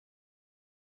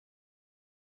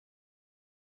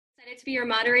Excited to be your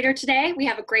moderator today. We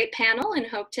have a great panel and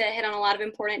hope to hit on a lot of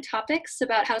important topics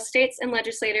about how states and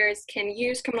legislators can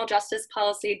use criminal justice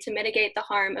policy to mitigate the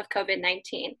harm of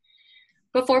COVID-19.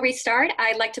 Before we start,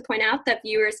 I'd like to point out that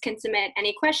viewers can submit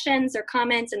any questions or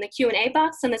comments in the Q&A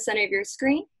box on the center of your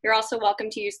screen. You're also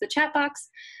welcome to use the chat box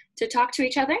to talk to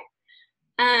each other.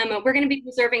 We're going to be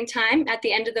reserving time at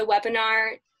the end of the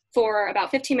webinar for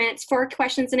about 15 minutes for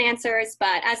questions and answers,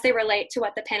 but as they relate to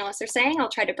what the panelists are saying, I'll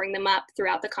try to bring them up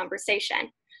throughout the conversation.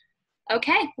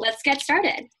 Okay, let's get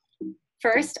started.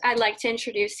 First, I'd like to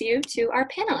introduce you to our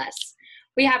panelists.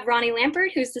 We have Ronnie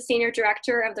Lampard, who's the Senior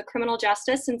Director of the Criminal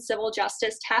Justice and Civil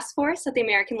Justice Task Force at the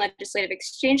American Legislative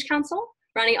Exchange Council.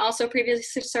 Ronnie also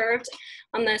previously served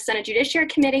on the Senate Judiciary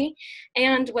Committee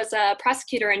and was a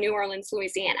prosecutor in New Orleans,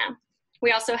 Louisiana.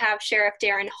 We also have Sheriff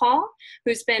Darren Hall,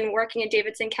 who's been working in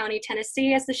Davidson County,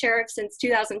 Tennessee as the sheriff since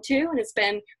 2002 and has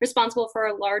been responsible for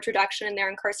a large reduction in their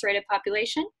incarcerated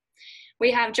population.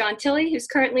 We have John Tilley, who's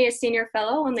currently a senior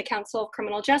fellow on the Council of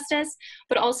Criminal Justice,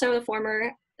 but also the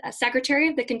former secretary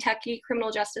of the Kentucky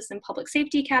Criminal Justice and Public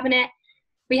Safety Cabinet.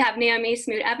 We have Naomi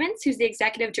Smoot-Evans, who's the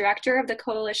executive director of the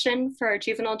Coalition for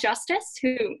Juvenile Justice,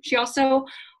 who she also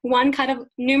won kind of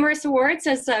numerous awards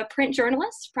as a print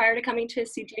journalist prior to coming to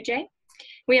CJJ.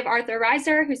 We have Arthur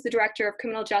Reiser, who's the Director of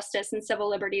Criminal Justice and Civil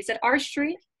Liberties at R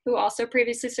Street, who also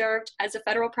previously served as a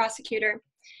federal prosecutor,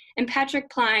 and Patrick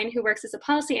Pline, who works as a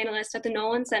policy analyst at the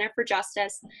Nolan Center for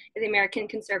Justice at the American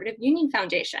Conservative Union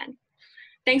Foundation.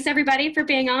 Thanks everybody for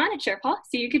being on, and Sheriff Hall,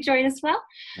 so you could join as well.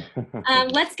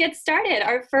 Let's get started.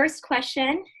 Our first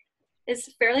question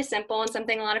is fairly simple and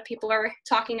something a lot of people are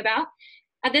talking about.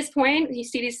 At this point, the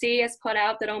CDC has put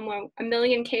out that almost 1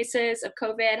 million cases of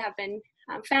COVID have been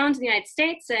found in the United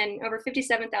States, and over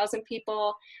 57,000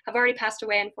 people have already passed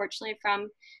away, unfortunately, from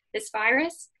this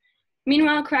virus.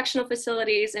 Meanwhile, correctional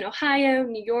facilities in Ohio,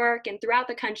 New York, and throughout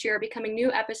the country are becoming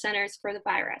new epicenters for the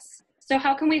virus. So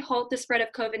how can we halt the spread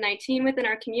of COVID-19 within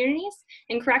our communities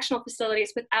and correctional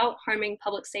facilities without harming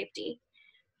public safety?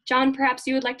 John, perhaps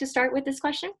you would like to start with this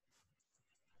question?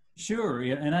 Sure,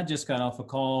 yeah, and I just got off a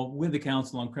call with the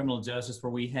Council on Criminal Justice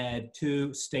where we had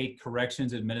 2 state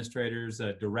corrections administrators,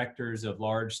 directors of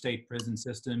large state prison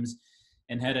systems,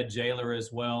 and had a jailer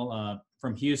as well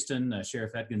from Houston,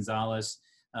 Sheriff Ed Gonzalez.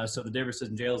 So the differences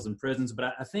in jails and prisons,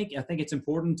 but I think it's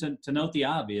important to note the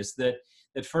obvious that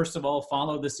first of all,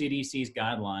 follow the CDC's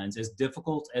guidelines. As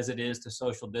difficult as it is to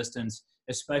social distance,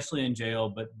 especially in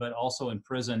jail, but also in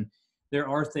prison, there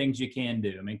are things you can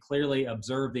do. I mean, clearly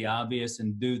observe the obvious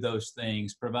and do those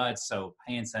things. Provide soap,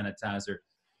 hand sanitizer,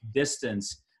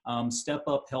 distance, step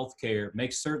up healthcare.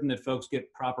 Make certain that folks get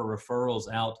proper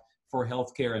referrals out for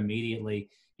healthcare immediately.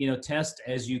 You know, test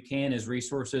as you can as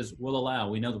resources will allow.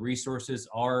 We know the resources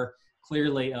are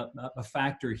clearly a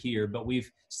factor here, but we've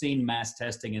seen mass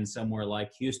testing in somewhere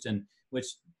like Houston, which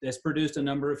has produced a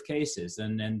number of cases,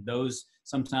 and those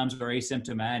sometimes are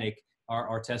asymptomatic,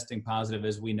 are testing positive,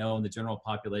 as we know, in the general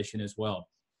population as well.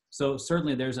 So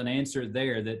certainly there's an answer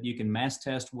there that you can mass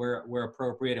test where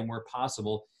appropriate and where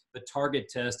possible, but target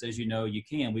test as you know you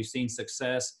can. We've seen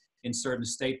success in certain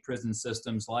state prison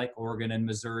systems like Oregon and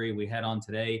Missouri we had on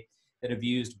today that have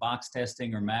used box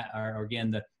testing or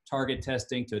again, the target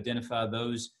testing to identify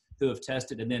those who have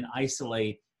tested and then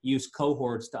use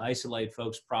cohorts to isolate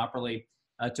folks properly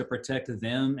to protect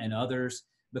them and others,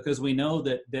 because we know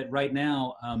that right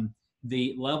now,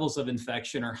 the levels of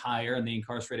infection are higher in the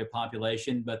incarcerated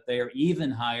population, but they are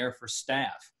even higher for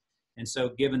staff. And so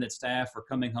given that staff are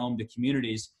coming home to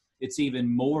communities, it's even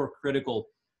more critical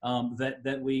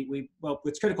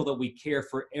it's critical that we care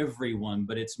for everyone,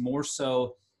 but it's more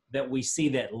so that we see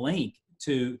that link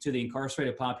to the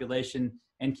incarcerated population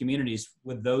and communities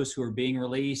with those who are being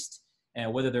released,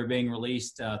 and whether they're being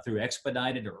released through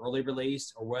expedited or early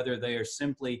release, or whether they are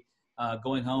simply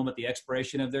going home at the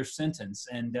expiration of their sentence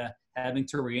and having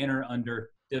to reenter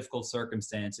under difficult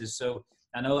circumstances. So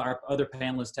I know our other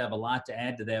panelists have a lot to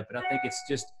add to that, but I think it's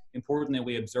just important that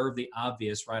we observe the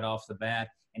obvious right off the bat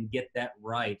and get that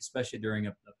right, especially during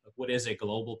what is a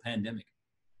global pandemic.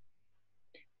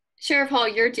 Sheriff Hall,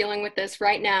 you're dealing with this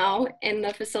right now in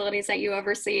the facilities that you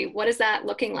oversee. What is that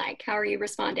looking like? How are you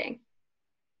responding?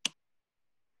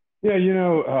 Yeah, you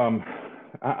know,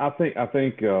 I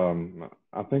think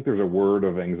there's a word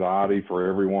of anxiety for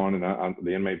everyone, and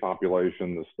the inmate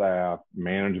population, the staff,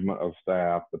 management of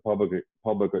staff, the public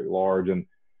at large, and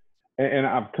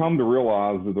I've come to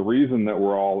realize that the reason that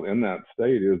we're all in that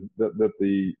state is that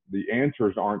the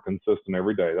answers aren't consistent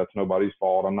every day. That's nobody's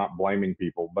fault. I'm not blaming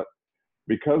people, but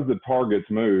because the targets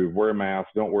move, wear a mask,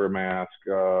 don't wear a mask,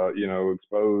 you know,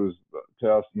 expose,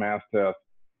 test, mass test,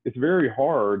 it's very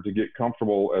hard to get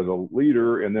comfortable as a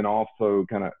leader and then also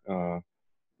kind of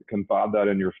confide that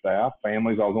in your staff.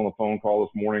 Families, I was on a phone call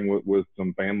this morning with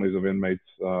some families of inmates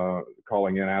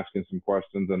calling in, asking some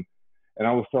questions. And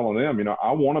I was telling them, you know,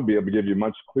 I want to be able to give you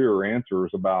much clearer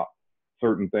answers about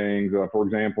certain things. For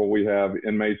example, we have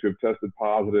inmates who have tested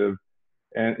positive.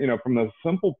 And, you know, from the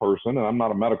simple person, and I'm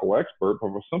not a medical expert, but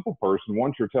from a simple person,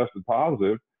 once you're tested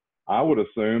positive, I would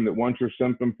assume that once you're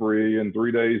symptom free and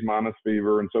 3 days minus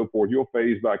fever and so forth, you'll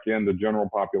phase back in the general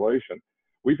population.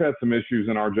 We've had some issues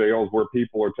in our jails where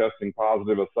people are testing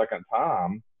positive a second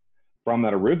time from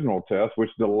that original test, which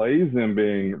delays them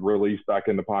being released back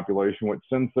into population, which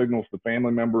sends signals to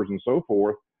family members and so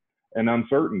forth, and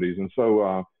uncertainties. And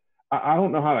so I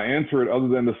don't know how to answer it other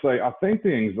than to say, I think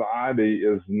the anxiety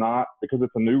is not, because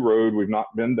it's a new road we've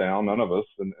not been down, none of us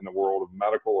in the world of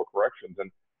medical or corrections.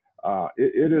 And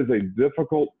it is a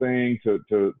difficult thing to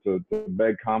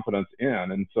beg confidence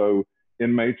in. And so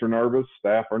inmates are nervous,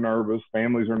 staff are nervous,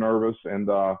 families are nervous, and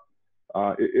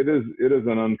it is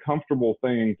an uncomfortable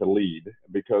thing to lead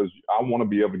because I want to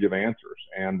be able to give answers.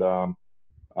 And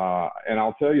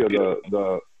I'll tell you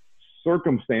the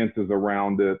circumstances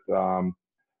around it.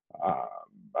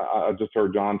 I just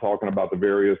heard John talking about the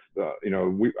various.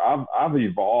 I've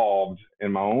evolved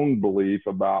in my own belief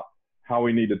about how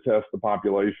we need to test the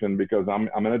population because I'm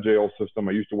in a jail system.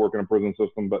 I used to work in a prison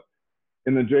system, but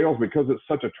in the jails, because it's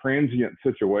such a transient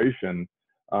situation,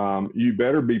 you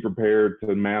better be prepared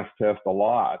to mass test a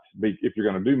lot if you're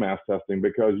going to do mass testing,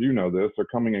 because you know this, they're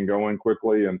coming and going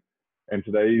quickly, and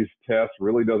today's test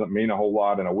really doesn't mean a whole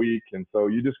lot in a week. And so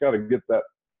you just got to get that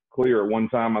clear. At one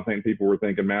time, I think people were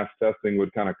thinking mass testing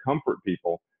would kind of comfort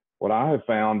people. What I have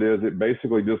found is it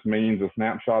basically just means a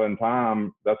snapshot in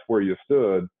time. That's where you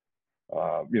stood.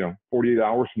 48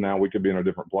 hours from now, we could be in a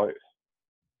different place.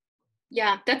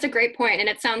 Yeah, that's a great point. And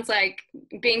it sounds like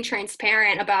being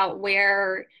transparent about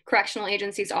where correctional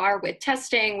agencies are with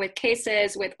testing, with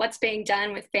cases, with what's being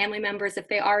done with family members if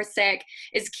they are sick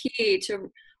is key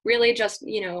to really just,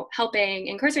 helping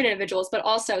incarcerated individuals, but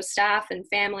also staff and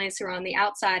families who are on the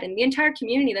outside and the entire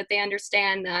community, that they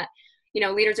understand that,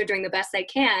 leaders are doing the best they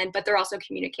can, but they're also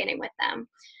communicating with them.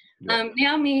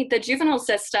 Naomi, the juvenile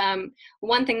system,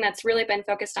 one thing that's really been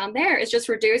focused on there is just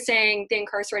reducing the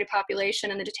incarcerated population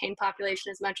and the detained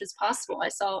population as much as possible. I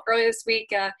saw earlier this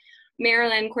week,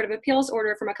 Maryland Court of Appeals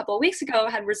order from a couple of weeks ago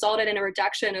had resulted in a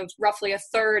reduction of roughly a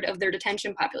third of their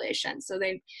detention population. So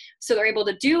they're able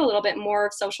to do a little bit more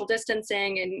of social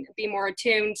distancing and be more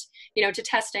attuned, to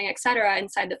testing, et cetera,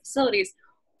 inside the facilities.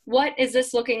 What is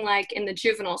this looking like in the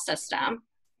juvenile system?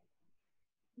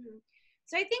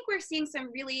 So I think we're seeing some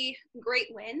really great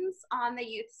wins on the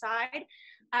youth side.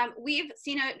 We've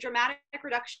seen a dramatic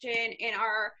reduction in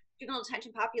our juvenile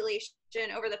detention population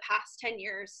over the past 10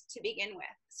 years to begin with.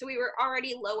 So we were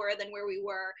already lower than where we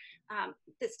were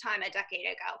this time a decade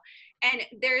ago. And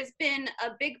there's been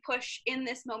a big push in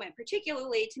this moment,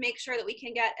 particularly to make sure that we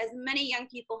can get as many young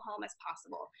people home as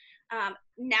possible.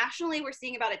 Nationally, we're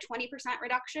seeing about a 20%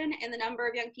 reduction in the number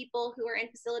of young people who are in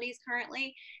facilities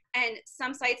currently. And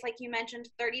some sites, like you mentioned,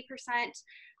 30%.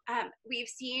 We've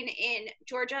seen in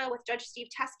Georgia with Judge Steve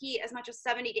Teske as much as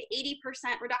 70 to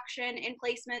 80% reduction in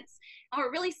placements. And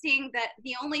we're really seeing that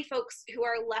the only folks who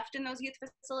are left in those youth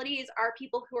facilities are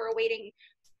people who are awaiting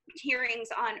hearings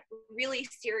on really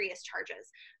serious charges.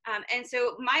 And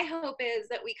so my hope is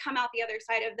that we come out the other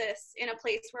side of this in a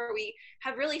place where we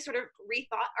have really sort of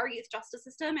rethought our youth justice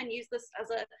system and use this as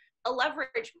a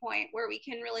leverage point where we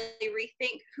can really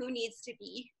rethink who needs to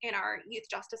be in our youth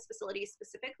justice facilities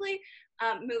specifically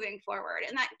moving forward.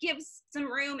 And that gives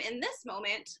some room in this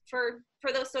moment for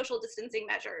those social distancing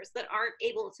measures that aren't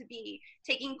able to be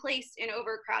taking place in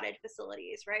overcrowded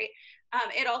facilities, right?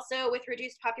 It also, with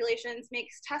reduced populations,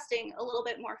 makes testing a little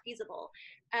bit more feasible.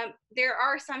 There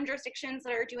are some jurisdictions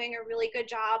that are doing a really good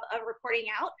job of reporting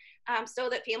out so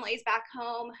that families back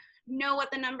home know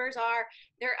what the numbers are.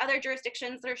 There are other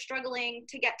jurisdictions that are struggling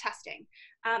to get testing.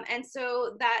 And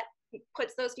so that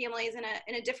puts those families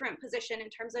in a different position in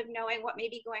terms of knowing what may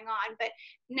be going on. But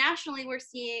nationally, we're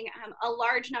seeing a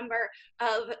large number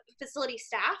of facility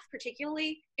staff,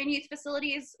 particularly in youth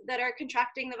facilities, that are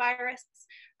contracting the virus.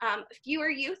 Fewer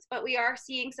youth, but we are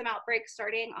seeing some outbreaks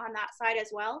starting on that side as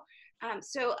well.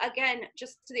 So again,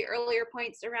 just to the earlier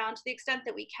points around, to the extent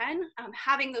that we can,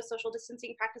 having those social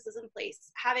distancing practices in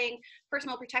place, having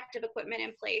personal protective equipment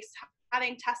in place,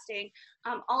 having testing,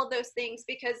 all of those things,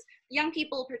 because young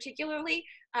people particularly,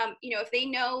 if they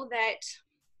know that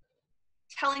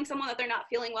telling someone that they're not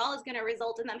feeling well is going to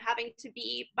result in them having to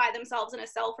be by themselves in a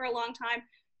cell for a long time,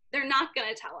 they're not going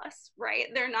to tell us, right?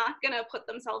 They're not going to put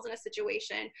themselves in a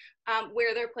situation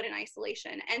where they're put in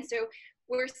isolation. And so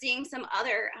we're seeing some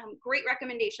other great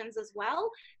recommendations as well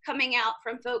coming out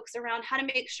from folks around how to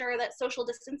make sure that social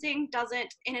distancing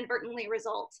doesn't inadvertently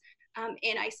result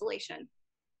in isolation.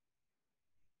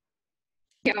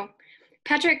 You know,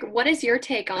 Patrick, what is your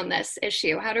take on this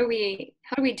issue? How do we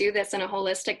do this in a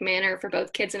holistic manner for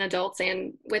both kids and adults,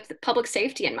 and with public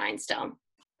safety in mind still?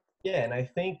 Yeah, and I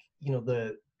think, you know,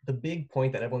 the big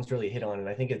point that everyone's really hit on, and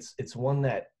I think it's one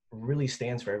that really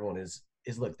stands for everyone, is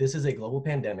look, this is a global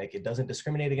pandemic. It doesn't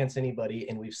discriminate against anybody,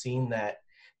 and we've seen that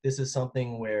this is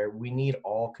something where we need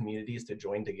all communities to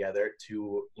join together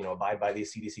to, you know, abide by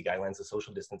these CDC guidelines, the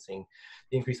social distancing,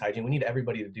 the increased hygiene. We need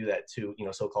everybody to do that to, you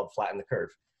know, so-called flatten the curve.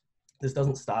 This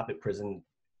doesn't stop at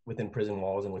within prison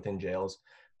walls and within jails.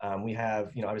 We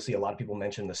have, you know, obviously a lot of people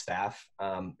mention the staff,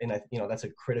 and you know, that's a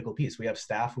critical piece. We have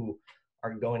staff who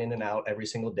are going in and out every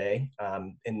single day,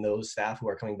 and those staff who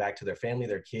are coming back to their family,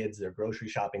 their kids, they're grocery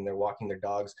shopping, they're walking their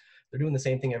dogs, they're doing the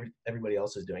same thing everybody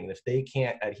else is doing. And if they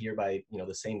can't adhere by, you know,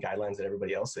 the same guidelines that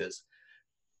everybody else is,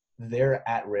 they're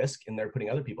at risk and they're putting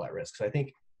other people at risk. So I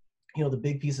think, you know, the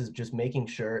big piece is just making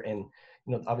sure, and,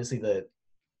 you know, obviously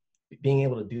being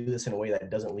able to do this in a way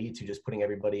that doesn't lead to just putting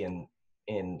everybody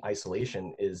in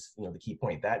isolation is, you know, the key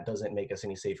point. That doesn't make us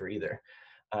any safer either.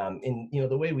 And, you know,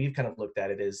 the way we've kind of looked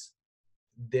at it is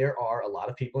there are a lot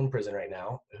of people in prison right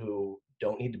now who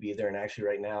don't need to be there. And actually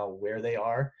right now where they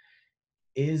are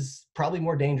is probably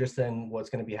more dangerous than what's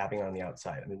going to be happening on the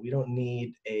outside. I mean, we don't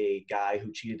need a guy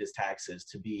who cheated his taxes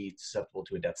to be susceptible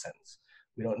to a death sentence.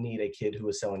 We don't need a kid who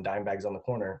was selling dime bags on the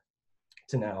corner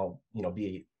to now, you know,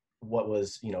 be what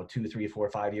was, you know, 2, 3,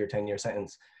 4, 5 year, 10-year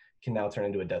sentence can now turn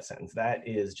into a death sentence. That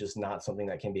is just not something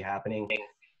that can be happening.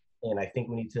 And I think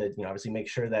we need to, you know, obviously make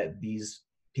sure that these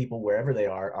people, wherever they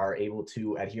are able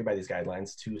to adhere by these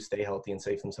guidelines to stay healthy and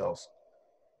safe themselves.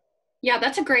 Yeah,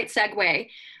 that's a great segue.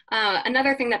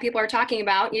 Another thing that people are talking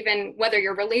about, even whether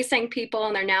you're releasing people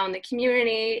and they're now in the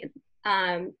community,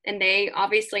 and they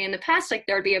obviously in the past, like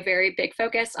there would be a very big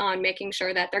focus on making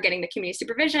sure that they're getting the community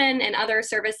supervision and other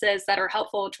services that are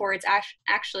helpful towards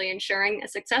actually ensuring a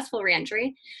successful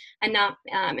reentry and not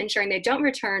ensuring they don't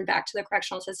return back to the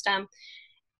correctional system.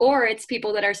 Or it's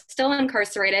people that are still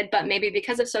incarcerated, but maybe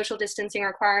because of social distancing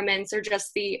requirements or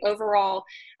just the overall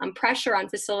pressure on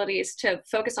facilities to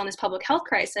focus on this public health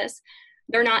crisis,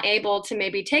 they're not able to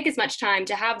maybe take as much time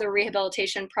to have the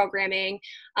rehabilitation programming.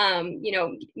 You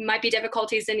know, might be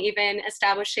difficulties in even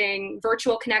establishing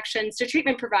virtual connections to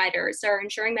treatment providers or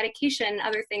ensuring medication and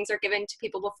other things are given to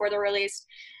people before they're released.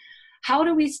 How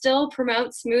do we still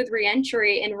promote smooth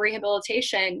reentry and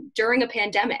rehabilitation during a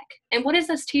pandemic? And what is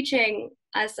this teaching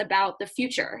us about the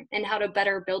future and how to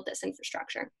better build this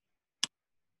infrastructure?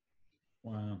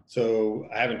 Wow. So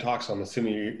I haven't talked, so I'm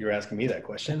assuming you're asking me that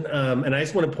question. And I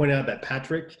just want to point out that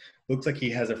Patrick looks like he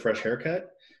has a fresh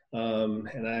haircut.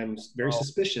 And I'm very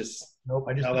suspicious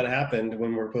how that happened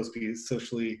when we're supposed to be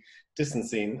socially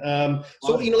distancing.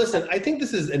 So, you know, listen, I think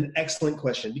this is an excellent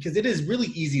question because it is really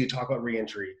easy to talk about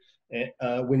reentry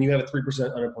when you have a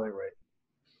 3% unemployment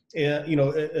rate. You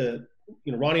know,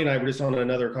 Ronnie and I were just on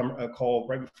another call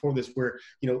right before this where,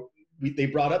 you know, they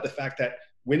brought up the fact that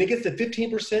when it gets to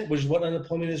 15%, which is what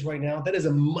unemployment is right now, that is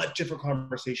a much different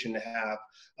conversation to have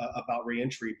about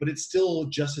reentry. But it's still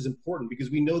just as important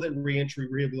because we know that reentry,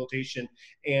 rehabilitation,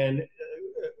 and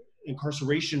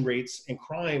incarceration rates and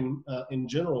crime in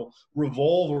general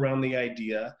revolve around the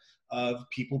idea of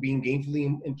people being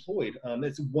gainfully employed.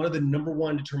 It's one of the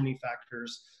 #1 determining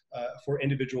factors for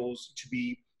individuals to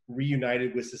be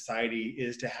reunited with society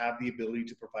is to have the ability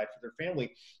to provide for their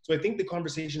family. So I think the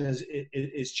conversation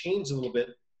is changed a little bit,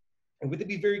 and we have to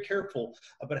be very careful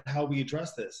about how we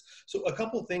address this. So a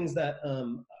couple of things that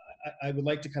I would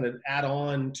like to kind of add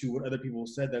on to what other people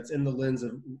said that's in the lens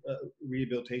of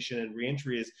rehabilitation and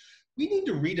reentry is we need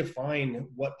to redefine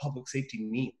what public safety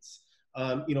means.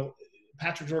 You know,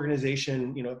 Patrick's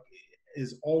organization, you know,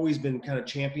 has always been kind of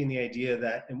championing the idea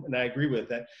that, and I agree with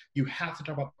that, you have to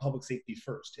talk about public safety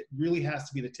first. It really has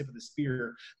to be the tip of the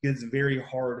spear because it's very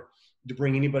hard to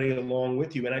bring anybody along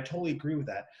with you. And I totally agree with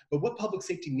that. But what public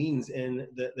safety means in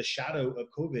the shadow of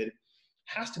COVID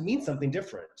has to mean something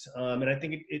different. And I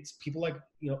think it's people like,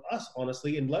 you know, us,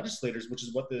 honestly, and legislators, which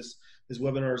is what this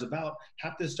webinar is about,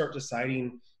 have to start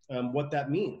deciding what that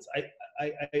means.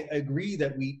 I agree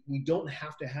that we don't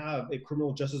have to have a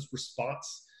criminal justice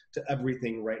response to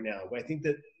everything right now. But I think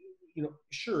that, you know,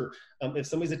 sure, if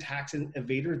somebody's a tax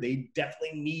evader, they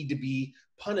definitely need to be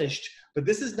punished. But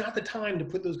this is not the time to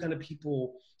put those kind of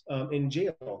people in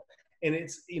jail. And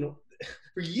it's, you know,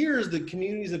 for years, the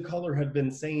communities of color have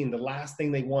been saying the last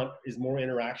thing they want is more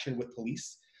interaction with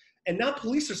police. And now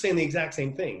police are saying the exact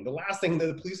same thing. The last thing that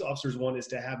the police officers want is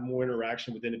to have more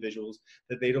interaction with individuals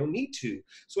that they don't need to.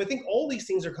 So I think all these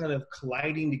things are kind of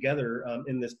colliding together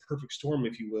in this perfect storm,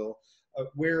 if you will,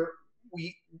 where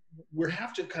we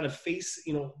have to kind of face,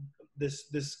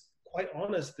 this quite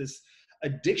honest, this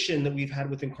addiction that we've had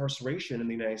with incarceration in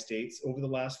the United States over the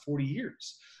last 40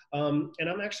 years. And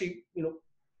I'm actually,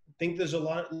 think there's a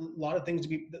lot of things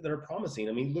that are promising.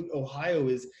 I mean, look, Ohio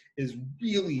is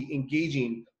really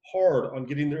engaging hard on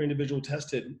getting their individual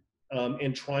tested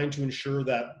and trying to ensure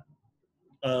that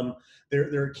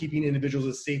they're keeping individuals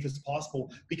as safe as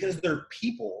possible because they're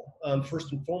people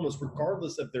first and foremost,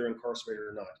 regardless if they're incarcerated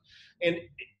or not. And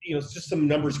it's just some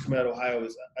numbers come out of Ohio.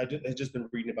 I've just been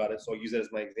reading about it, so I'll use that as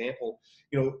my example.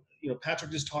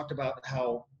 Patrick just talked about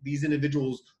how these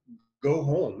individuals go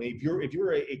home. If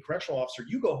you're a correctional officer,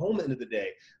 you go home at the end of the day.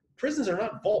 Prisons are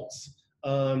not vaults.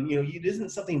 It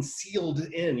isn't something sealed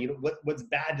in. What's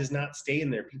bad does not stay in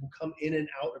there. People come in and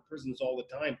out of prisons all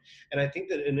the time. And I think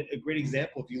that a great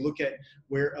example, if you look at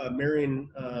where Marion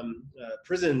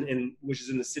Prison, which is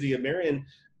in the city of Marion,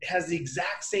 has the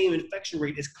exact same infection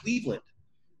rate as Cleveland.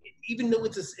 Even though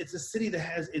it's a city that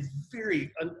has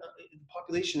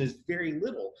population is very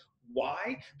little.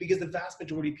 Why? Because the vast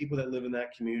majority of people that live in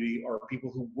that community are people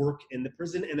who work in the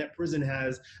prison, and that prison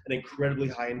has an incredibly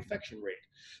high infection rate.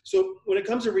 So when it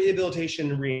comes to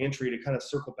rehabilitation and reentry, to kind of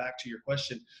circle back to your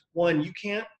question, one, you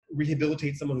can't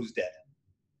rehabilitate someone who's dead,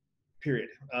 period.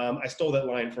 I stole that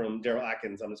line from Daryl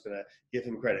Atkins. I'm just going to give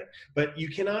him credit. But you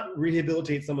cannot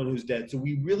rehabilitate someone who's dead. So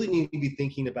we really need to be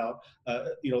thinking about,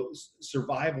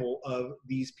 survival of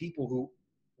these people who,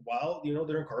 while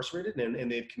they're incarcerated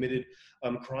and they've committed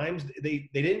crimes, they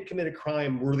didn't commit a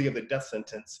crime worthy of the death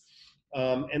sentence.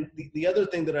 And the other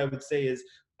thing that I would say is,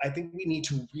 I think we need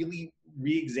to really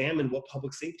re-examine what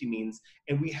public safety means,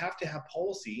 and we have to have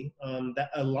policy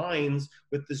that aligns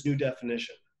with this new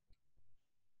definition.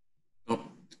 Oh.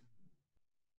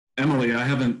 Emily, I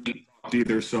haven't talked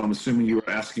either, so I'm assuming you were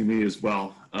asking me as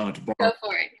well to borrow. Go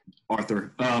for it.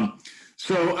 Arthur.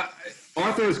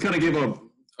 Arthur has kind of gave a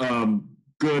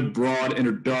good broad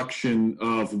introduction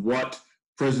of what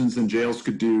prisons and jails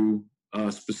could do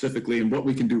specifically, and what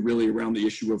we can do really around the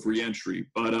issue of reentry.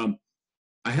 But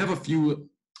I have a few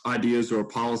ideas or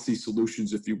policy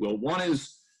solutions, if you will. One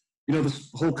is, this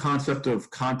whole concept of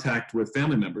contact with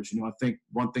family members. I think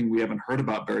one thing we haven't heard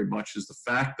about very much is the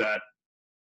fact that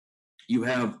you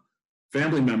have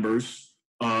family members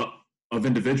of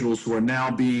individuals who are now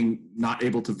being not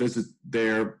able to visit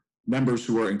their members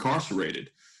who are incarcerated.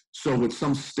 So what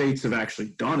some states have actually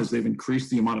done is they've increased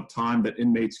the amount of time that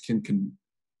inmates can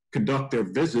conduct their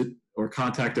visit or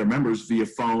contact their members via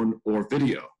phone or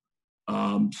video.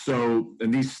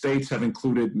 And these states have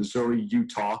included Missouri,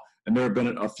 Utah, and there have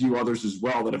been a few others as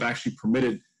well that have actually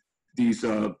permitted these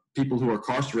people who are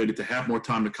incarcerated to have more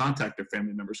time to contact their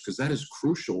family members, because that is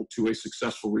crucial to a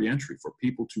successful reentry, for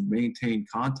people to maintain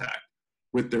contact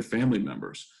with their family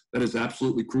members. That is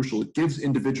absolutely crucial. It gives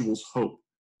individuals hope.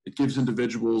 It gives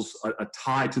individuals a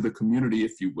tie to the community,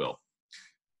 if you will.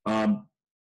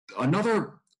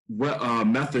 Another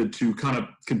method to kind of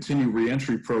continue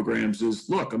reentry programs is,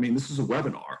 this is a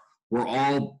webinar. We're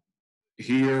all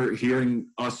here hearing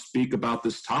us speak about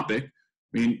this topic.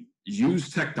 Use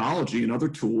technology and other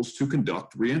tools to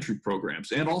conduct reentry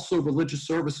programs, and also religious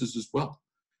services as well.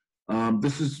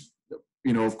 This is,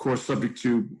 of course, subject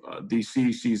to the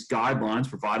CDC's guidelines,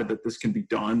 provided that this can be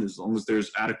done as long as there's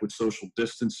adequate social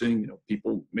distancing,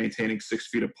 people maintaining 6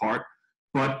 feet apart.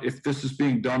 But if this is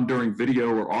being done during video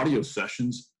or audio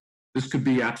sessions, this could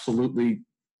be absolutely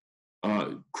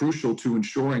crucial to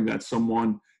ensuring that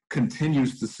someone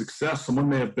continues the success. Someone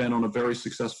may have been on a very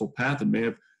successful path and may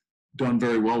have done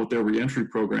very well with their reentry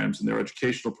programs and their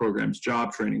educational programs,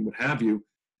 job training, what have you.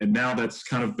 And now that's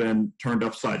kind of been turned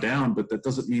upside down, but that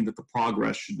doesn't mean that the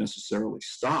progress should necessarily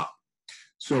stop.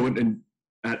 So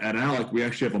at ALEC, we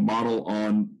actually have a model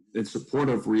in support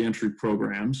of reentry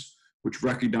programs, which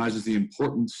recognizes the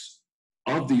importance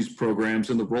of these programs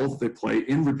and the role that they play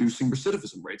in reducing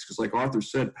recidivism rates. Because like Arthur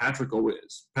said, Patrick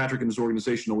and his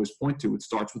organization always point to, it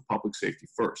starts with public safety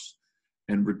first.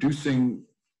 And reducing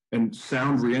and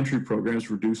sound reentry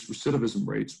programs reduce recidivism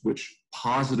rates, which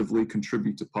positively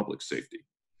contribute to public safety.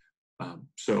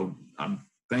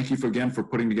 Thank you again for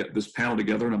putting this panel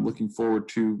together, and I'm looking forward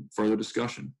to further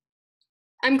discussion.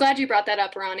 I'm glad you brought that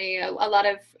up, Ronnie. A lot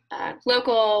of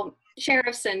local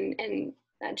sheriffs and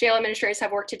jail administrators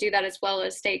have worked to do that, as well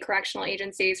as state correctional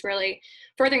agencies, really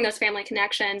furthering those family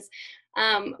connections.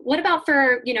 What about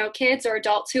for, kids or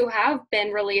adults who have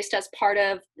been released as part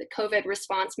of the COVID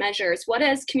response measures? What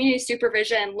does community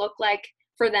supervision look like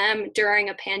for them during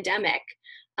a pandemic?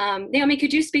 Naomi,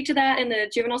 could you speak to that in the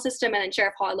juvenile system? And then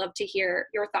Sheriff Hall, I'd love to hear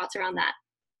your thoughts around that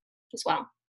as well.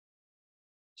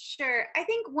 Sure. I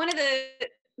think one of the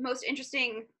most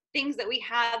interesting things that we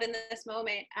have in this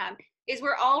moment is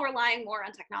we're all relying more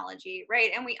on technology,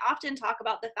 right? And we often talk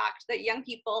about the fact that young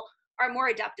people are more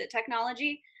adept at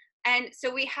technology. And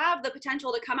so we have the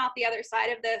potential to come out the other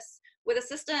side of this with a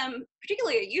system,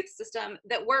 particularly a youth system,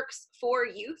 that works for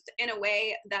youth in a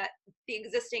way that the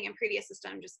existing and previous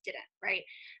system just didn't, right?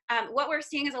 What we're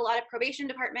seeing is a lot of probation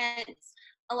departments,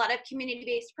 a lot of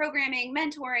community-based programming,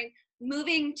 mentoring,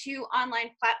 moving to online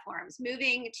platforms,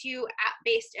 moving to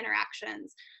app-based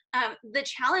interactions. The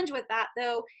challenge with that,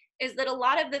 though, is that a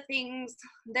lot of the things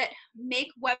that make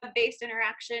web-based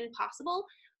interaction possible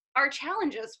are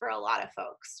challenges for a lot of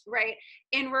folks, right?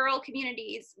 In rural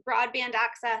communities, broadband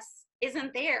access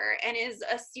isn't there and is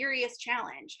a serious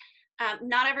challenge.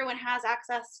 Not everyone has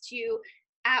access to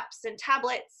apps and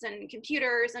tablets and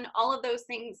computers and all of those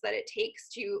things that it takes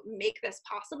to make this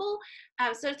possible.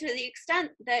 So to the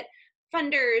extent that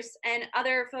funders and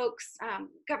other folks,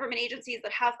 government agencies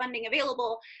that have funding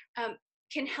available,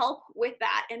 can help with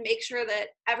that and make sure that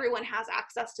everyone has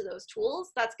access to those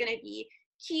tools, that's going to be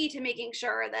key to making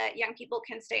sure that young people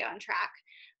can stay on track.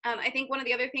 I think one of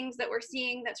the other things that we're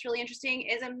seeing that's really interesting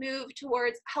is a move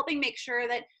towards helping make sure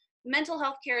that mental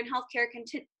health care and healthcare can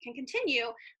continue,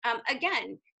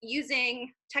 again,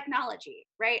 using technology,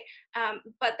 right?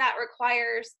 But that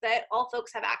requires that all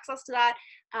folks have access to that.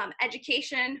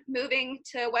 Education, moving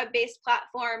to web-based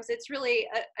platforms, it's really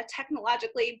a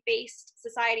technologically based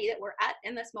society that we're at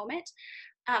in this moment.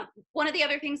 One of the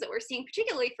other things that we're seeing,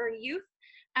 particularly for youth,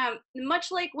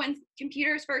 much like when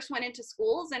computers first went into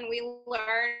schools and we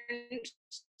learned,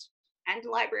 and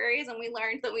libraries, and we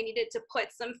learned that we needed to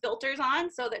put some filters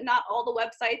on so that not all the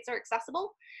websites are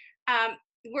accessible.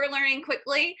 We're learning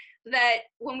quickly that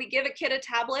when we give a kid a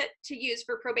tablet to use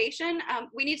for probation,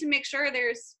 we need to make sure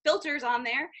there's filters on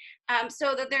there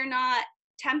so that they're not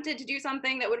tempted to do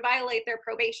something that would violate their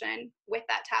probation with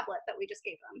that tablet that we just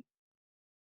gave them.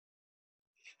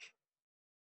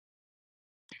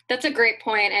 That's a great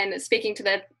point. And speaking to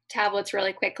the tablets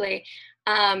really quickly,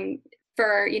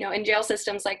 for, in jail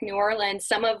systems like New Orleans,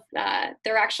 some of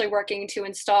they're actually working to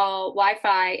install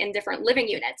Wi-Fi in different living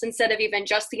units instead of even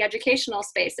just the educational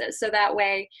spaces. So that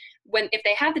way, if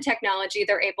they have the technology,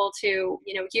 they're able to,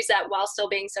 use that while still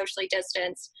being socially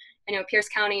distanced. I know Pierce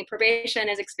County Probation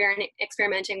is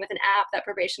experimenting with an app that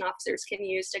probation officers can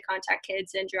use to contact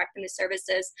kids and direct them to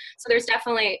services. So there's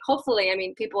definitely,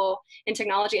 hopefully, people in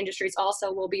technology industries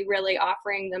also will be really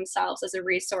offering themselves as a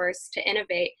resource to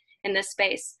innovate in this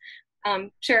space.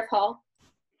 Sheriff Hall.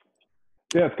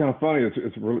 Yeah, it's kind of funny.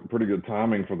 It's really pretty good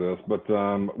timing for this, but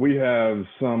we have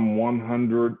some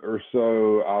 100 or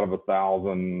so out of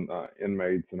 1,000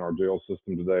 inmates in our jail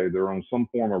system today. They're on some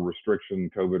form of restriction,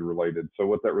 COVID related. So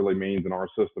what that really means in our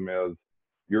system is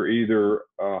you're either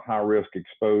a high risk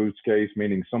exposed case,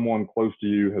 meaning someone close to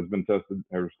you has been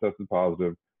tested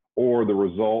positive, or the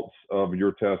results of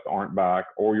your test aren't back,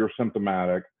 or you're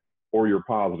symptomatic, or you're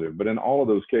positive. But in all of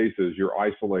those cases, you're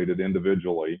isolated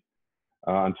individually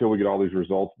until we get all these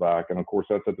results back. And of course,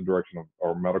 that's at the direction of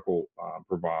our medical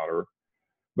provider.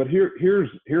 But here's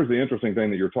the interesting thing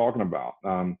that you're talking about.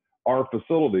 Our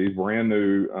facilities, brand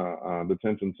new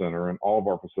detention center, and all of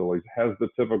our facilities has the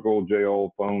typical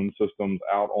jail phone systems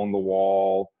out on the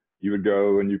wall. You would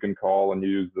go and you can call and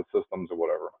use the systems or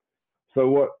whatever.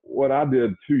 So what I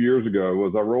did 2 years ago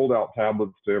was I rolled out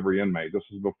tablets to every inmate. This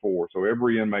was before. So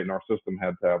every inmate in our system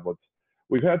had tablets.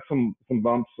 We've had some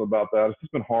bumps about that. It's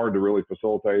just been hard to really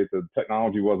facilitate. The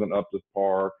technology wasn't up to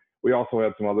par. We also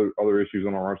had some other issues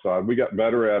on our side. We got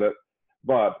better at it,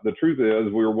 but the truth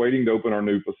is we were waiting to open our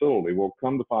new facility. Well,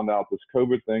 come to find out, this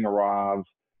COVID thing arrives.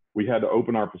 We had to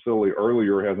open our facility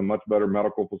earlier. It has a much better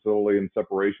medical facility and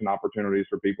separation opportunities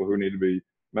for people who need to be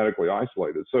medically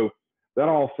isolated. So that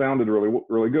all sounded really,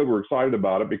 really good. We're excited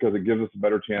about it because it gives us a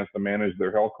better chance to manage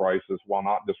their health crisis while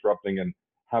not disrupting and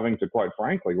having to, quite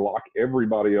frankly, lock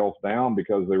everybody else down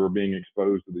because they were being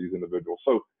exposed to these individuals.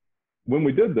 So when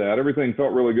we did that, everything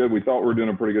felt really good. We thought we were doing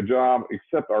a pretty good job,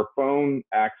 except our phone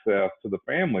access to the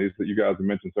families that you guys have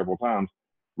mentioned several times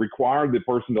required the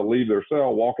person to leave their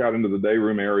cell, walk out into the day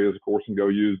room areas, of course, and go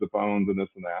use the phones and this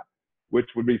and that, which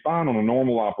would be fine on a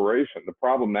normal operation. The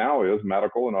problem now is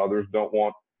medical and others don't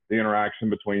want the interaction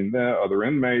between the other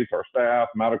inmates, our staff,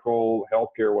 medical,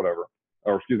 healthcare, whatever,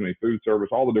 or excuse me, food service,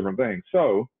 all the different things.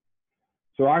 So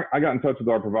So I got in touch with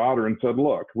our provider and said,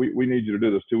 look, we need you to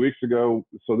do this 2 weeks ago.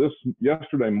 So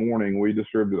yesterday morning, we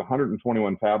distributed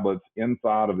 121 tablets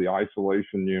inside of the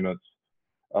isolation units.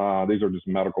 These are just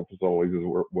medical facilities is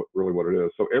really what it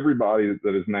is. So everybody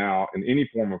that is now in any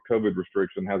form of COVID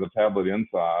restriction has a tablet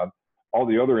inside. All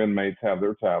the other inmates have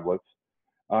their tablets.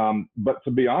 But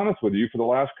to be honest with you, for the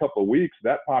last couple of weeks,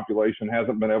 that population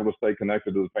hasn't been able to stay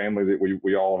connected to the family that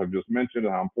we all have just mentioned,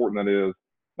 and how important that is,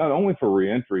 not only for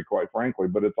reentry, quite frankly,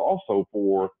 but it's also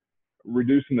for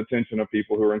reducing the tension of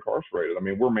people who are incarcerated. I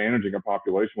mean, we're managing a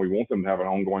population. We want them to have an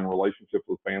ongoing relationship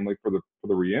with family for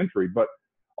the reentry, but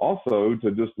also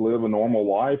to just live a normal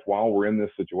life while we're in this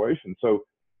situation. So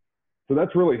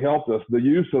that's really helped us. The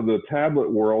use of the tablet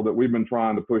world that we've been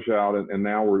trying to push out, and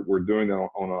now we're doing that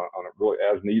on a really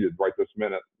as needed right this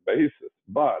minute basis.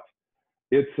 But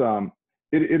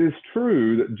it is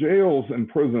true that jails and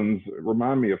prisons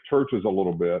remind me of churches a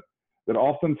little bit, that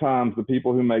oftentimes the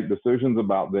people who make decisions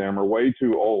about them are way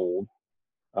too old.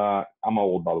 I'm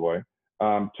old, by the way,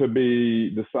 to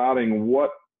be deciding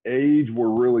what age we're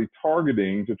really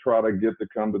targeting to try to get to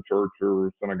come to church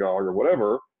or synagogue or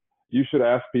whatever. You should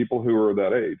ask people who are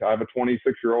that age. I have a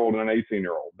 26-year-old and an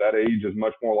 18-year-old. That age is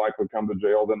much more likely to come to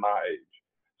jail than my age.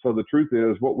 So the truth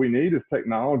is, what we need is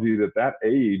technology that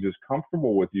age is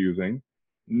comfortable with using,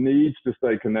 needs to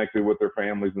stay connected with their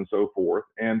families and so forth.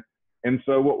 And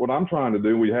so what I'm trying to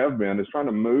do, we have been, is trying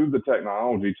to move the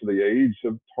technology to the age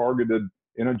of targeted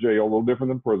in a jail, a little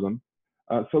different than prison,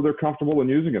 so they're comfortable in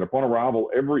using it. Upon arrival,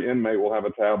 every inmate will have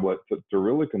a tablet to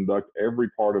really conduct every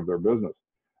part of their business.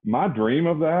 My dream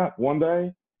of that one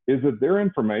day is that their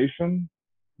information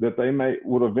that they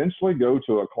would eventually go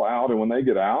to a cloud, and when they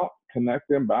get out, connect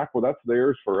them back. Well, that's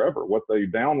theirs forever. What they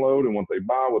download and what they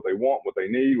buy, what they want, what they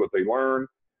need, what they learn.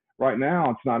 Right now,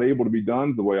 it's not able to be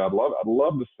done the way I'd love. I'd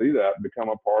love to see that become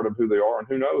a part of who they are. And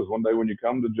who knows, one day when you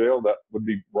come to jail, that would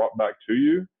be brought back to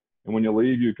you. And when you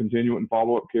leave, you continue it in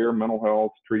follow-up care, mental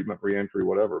health, treatment, reentry,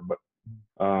 whatever. But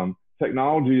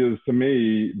technology is, to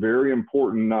me, very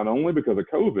important, not only because of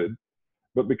COVID,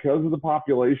 but because of the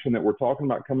population that we're talking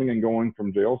about coming and going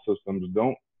from jail systems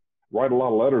don't write a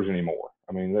lot of letters anymore.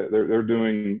 I mean, they're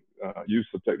doing use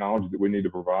of technology that we need to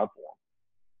provide for them.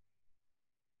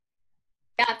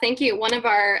 Yeah, thank you. One of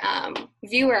our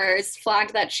viewers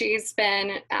flagged that she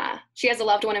has a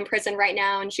loved one in prison right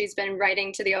now, and she's been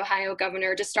writing to the Ohio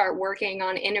governor to start working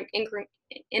on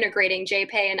integrating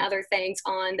JPay and other things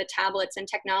on the tablets and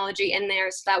technology in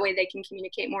there, so that way they can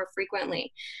communicate more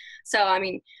frequently. So, I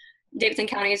mean, Davidson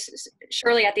County is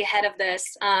surely at the head of this.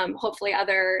 Hopefully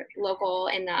other local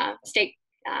and state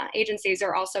agencies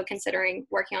are also considering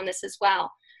working on this as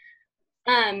well.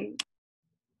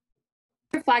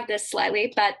 Flag this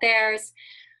slightly, but there's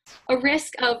a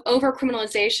risk of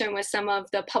over-criminalization with some of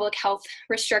the public health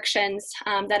restrictions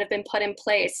that have been put in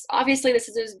place. Obviously, this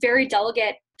is a very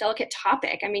delicate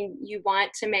topic. I mean, you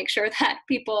want to make sure that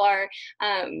people are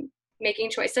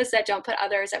making choices that don't put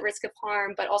others at risk of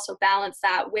harm, but also balance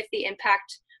that with the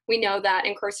impact we know that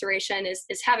incarceration is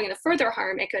having, the further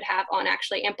harm it could have on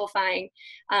actually amplifying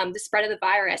the spread of the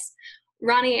virus.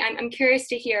 Ronnie, I'm curious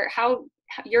to hear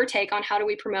your take on how do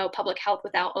we promote public health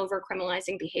without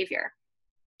over-criminalizing behavior?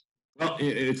 Well,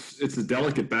 it's a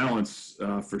delicate balance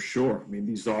for sure. I mean,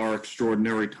 these are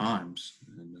extraordinary times,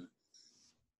 and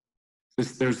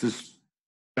there's this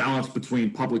balance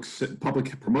between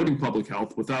promoting public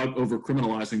health without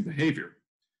over-criminalizing behavior.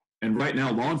 And right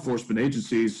now, law enforcement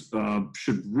agencies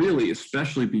should really,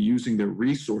 especially, be using their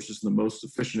resources in the most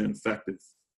efficient and effective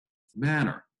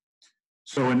manner.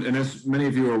 So, and as many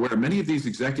of you are aware, many of these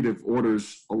executive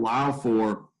orders allow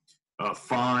for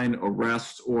fine,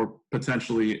 arrest, or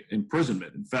potentially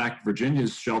imprisonment. In fact,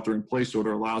 Virginia's shelter-in-place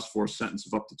order allows for a sentence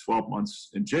of up to 12 months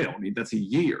in jail. I mean, that's a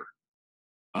year.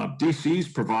 DC's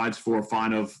provides for a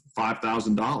fine of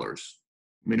 $5,000.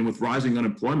 I mean, with rising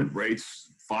unemployment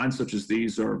rates, fines such as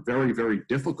these are very, very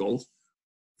difficult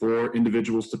for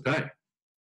individuals to pay. I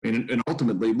mean, and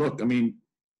ultimately, look, I mean,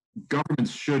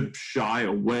 governments should shy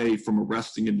away from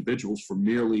arresting individuals for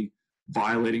merely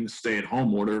violating the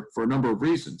stay-at-home order for a number of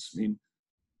reasons. I mean,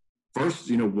 first,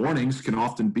 warnings can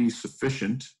often be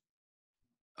sufficient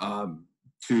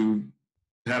to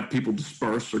have people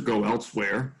disperse or go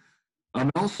elsewhere.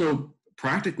 Also,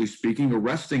 practically speaking,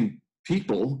 arresting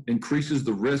people increases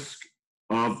the risk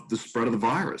of the spread of the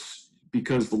virus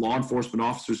because the law enforcement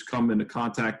officers come into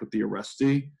contact with the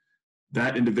arrestee.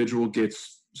 That individual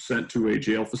gets sent to a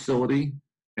jail facility,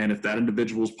 and if that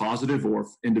individual is positive, or if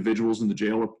individuals in the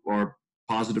jail are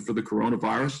positive for the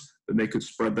coronavirus, then they could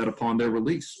spread that upon their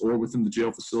release or within the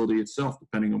jail facility itself,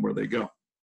 depending on where they go.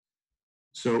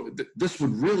 So this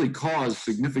would really cause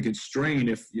significant strain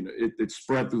if it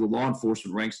spread through the law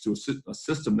enforcement ranks to a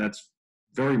system that's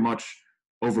very much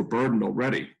overburdened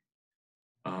already.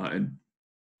 And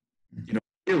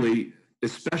really,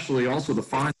 especially also the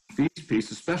fines and fees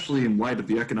piece, especially in light of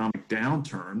the economic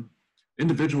downturn,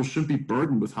 individuals shouldn't be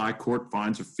burdened with high court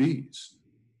fines or fees.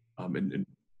 And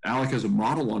ALEC has a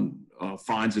model on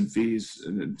fines and fees,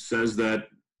 and it says that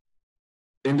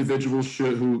individuals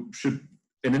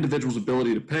an individual's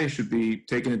ability to pay should be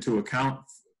taken into account,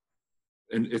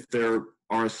 and if they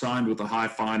are assigned with a high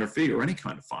fine or fee, or any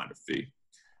kind of fine or fee.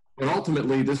 But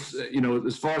ultimately, this,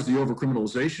 as far as the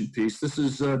overcriminalization piece, this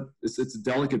is it's a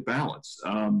delicate balance.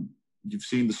 You've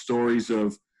seen the stories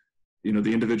of, the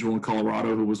individual in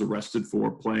Colorado who was arrested for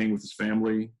playing with his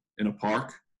family in a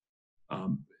park.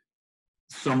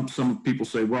 Some people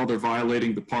say, well, they're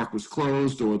violating, the park was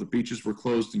closed or the beaches were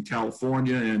closed in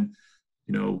California, and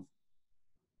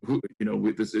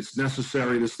it's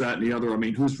necessary, this, that, and the other. I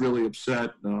mean, who's really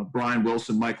upset? Brian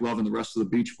Wilson, Mike Love, and the rest of the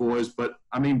Beach Boys. But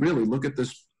I mean, really look at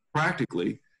this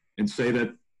practically and say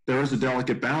that there is a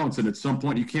delicate balance, and at some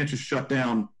point you can't just shut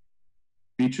down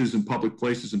beaches and public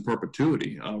places in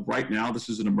perpetuity. Right now, this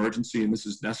is an emergency and this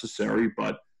is necessary,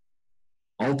 but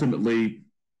ultimately,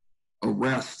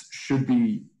 arrest should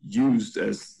be used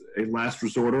as a last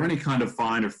resort, or any kind of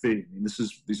fine or fee. I mean,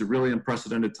 these are really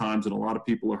unprecedented times, and a lot of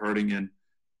people are hurting, and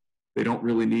they don't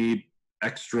really need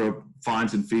extra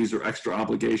fines and fees or extra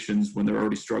obligations when they're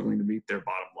already struggling to meet their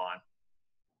bottom line.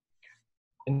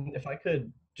 And if I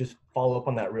could just follow up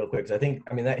on that real quick, because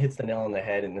I mean, that hits the nail on the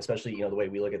head, and especially, the way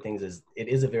we look at things is it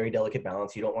is a very delicate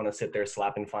balance. You don't want to sit there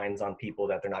slapping fines on people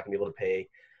that they're not going to be able to pay.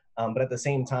 But at the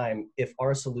same time, if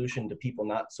our solution to people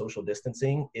not social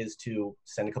distancing is to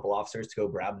send a couple officers to go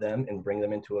grab them and bring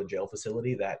them into a jail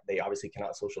facility that they obviously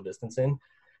cannot social distance in,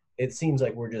 it seems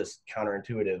like we're just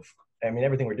counterintuitive. I mean,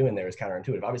 everything we're doing there is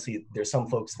counterintuitive. Obviously, there's some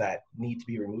folks that need to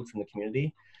be removed from the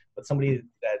community, but somebody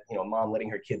that, mom letting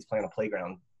her kids play on a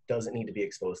playground doesn't need to be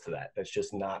exposed to that. That's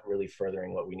just not really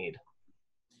furthering what we need.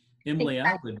 Emily,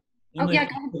 Yeah,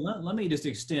 let me just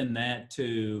extend that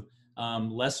to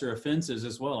lesser offenses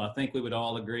as well. I think we would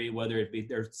all agree, whether it be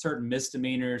there's certain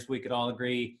misdemeanors, we could all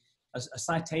agree a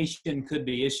citation could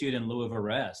be issued in lieu of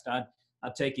arrest.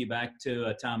 I'll take you back to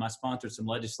a time I sponsored some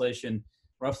legislation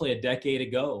roughly a decade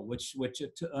ago, which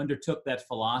undertook that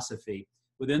philosophy.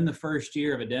 Within the first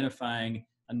year of identifying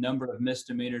a number of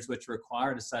misdemeanors which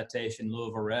required a citation in lieu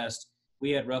of arrest,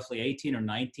 we had roughly 18 or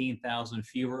 19,000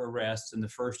 fewer arrests in the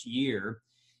first year.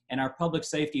 And our public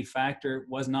safety factor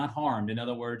was not harmed. In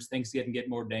other words, things didn't get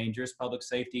more dangerous. Public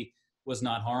safety was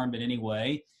not harmed in any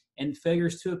way. And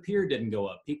failures to appear didn't go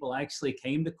up. People actually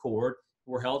came to court,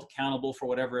 were held accountable for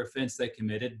whatever offense they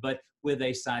committed, but with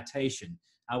a citation.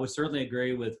 I would certainly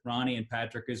agree with Ronnie and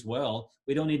Patrick as well.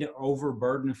 We don't need to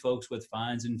overburden folks with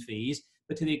fines and fees,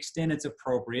 but to the extent it's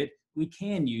appropriate, we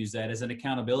can use that as an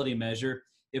accountability measure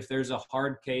if there's a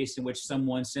hard case in which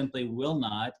someone simply will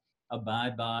not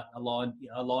abide by a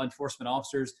law enforcement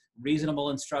officer's reasonable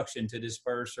instruction to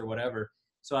disperse or whatever.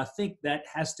 So I think that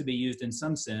has to be used in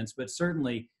some sense, but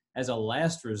certainly as a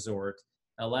last resort,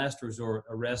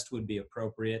 arrest would be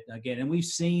appropriate. Again, and we've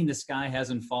seen the sky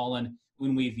hasn't fallen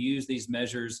when we've used these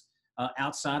measures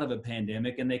outside of a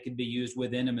pandemic, and they could be used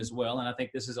within them as well. And I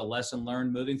think this is a lesson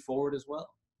learned moving forward as well.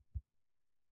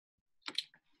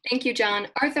 Thank you, John.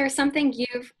 Arthur, something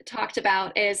you've talked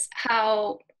about is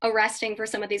how arresting for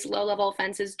some of these low-level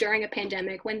offenses during a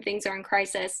pandemic when things are in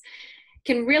crisis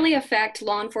can really affect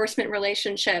law enforcement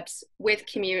relationships with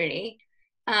communities,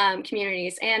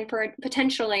 and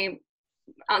potentially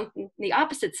on the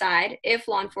opposite side, if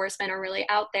law enforcement are really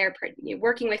out there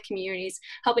working with communities,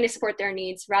 helping to support their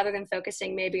needs rather than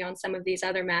focusing maybe on some of these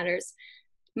other matters,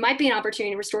 might be an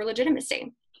opportunity to restore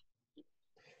legitimacy.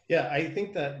 Yeah, I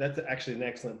think that's actually an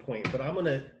excellent point, but I'm going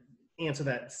to answer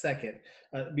that second.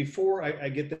 Before I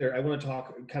get there, I want to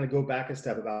kind of go back a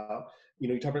step about,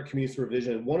 you talk about community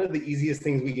supervision. One of the easiest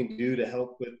things we can do to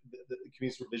help with the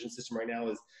community supervision system right now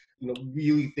is,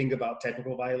 really think about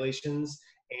technical violations.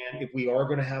 And if we are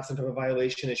going to have some type of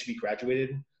violation, it should be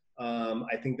graduated.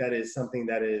 I think that is something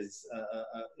that is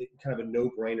kind of a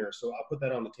no-brainer. So I'll put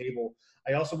that on the table.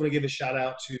 I also want to give a shout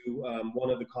out to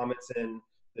one of the comments in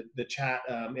the chat.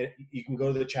 You can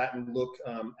go to the chat and look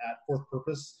at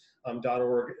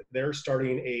fourthpurpose.org. They're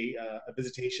starting a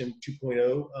visitation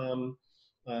 2.0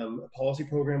 policy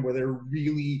program where they're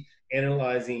really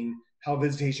analyzing how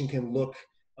visitation can look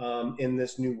in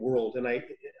this new world. And I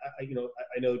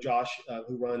know Josh,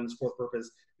 who runs Fourth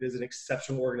Purpose, is an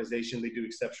exceptional organization. They do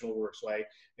exceptional work. So I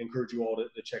encourage you all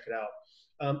to check it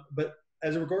out. But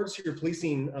as regards to your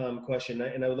policing question,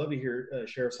 and I would love to hear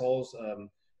Sheriff Hall's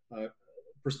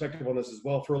perspective on this as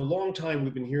well. For a long time,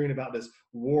 we've been hearing about this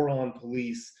war on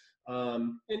police,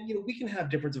 and we can have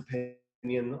different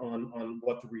opinion on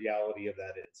what the reality of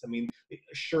that is. I mean,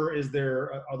 sure, are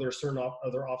there certain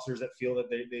other officers that feel that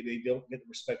they don't get the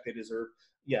respect they deserve?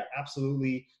 Yeah,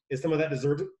 absolutely. Is some of that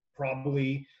deserved?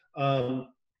 Probably.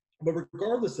 But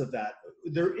regardless of that,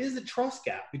 there is a trust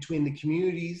gap between the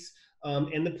communities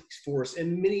and the police force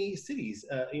in many cities,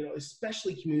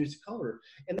 especially communities of color.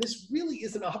 And this really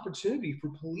is an opportunity for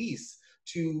police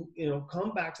to,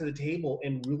 come back to the table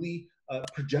and really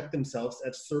project themselves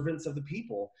as servants of the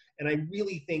people. And I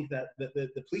really think that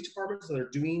the police departments that are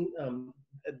doing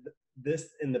this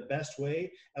in the best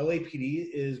way, LAPD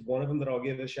is one of them that I'll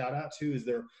give a shout out to. Is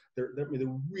they're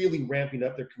really ramping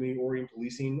up their community-oriented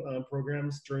policing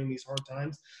programs during these hard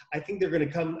times. I think they're going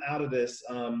to come out of this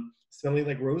smelling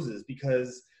like roses,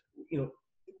 because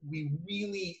we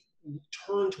really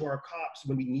turn to our cops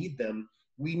when we need them.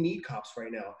 We need cops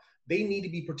right now. They need to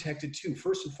be protected too.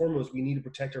 First and foremost, we need to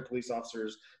protect our police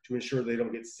officers to ensure they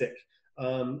don't get sick.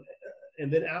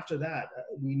 And then after that,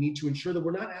 we need to ensure that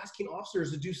we're not asking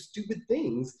officers to do stupid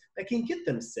things that can get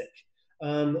them sick.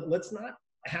 Let's not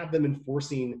have them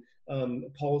enforcing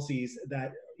policies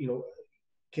that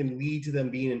can lead to them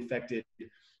being infected.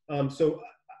 So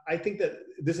I think that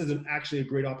this is actually a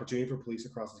great opportunity for police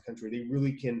across the country. They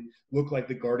really can look like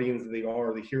the guardians that they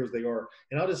are, the heroes they are.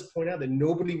 And I'll just point out that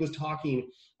nobody was talking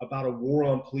about a war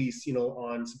on police,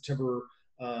 on September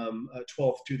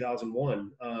 12th,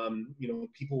 2001.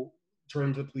 People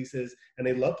turned to police and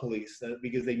they love police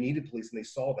because they needed police and they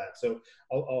saw that. So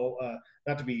I'll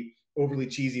not to be overly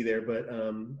cheesy there, but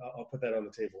I'll put that on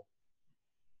the table.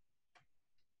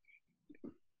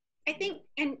 I think,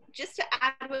 and just to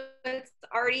add what's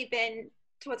already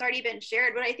been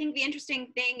shared, but I think the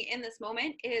interesting thing in this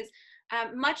moment is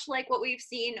much like what we've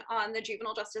seen on the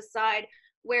juvenile justice side,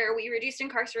 where we reduced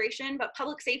incarceration, but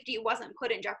public safety wasn't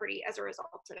put in jeopardy as a result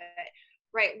of it,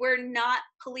 right? We're not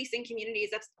policing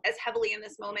communities as heavily in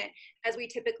this moment as we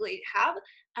typically have.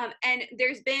 And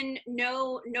there's been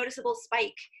no noticeable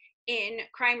spike in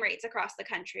crime rates across the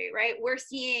country, right? We're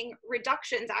seeing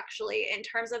reductions actually in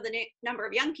terms of the number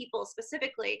of young people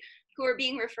specifically who are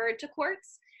being referred to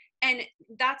courts. And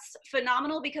that's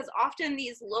phenomenal, because often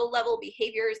these low-level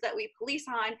behaviors that we police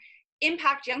on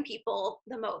impact young people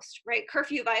the most, right?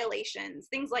 Curfew violations,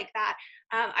 things like that.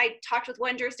 I talked with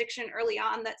one jurisdiction early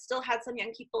on that still had some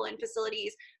young people in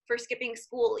facilities for skipping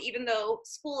school, even though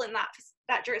school in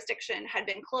that jurisdiction had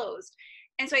been closed.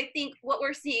 And so I think what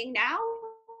we're seeing now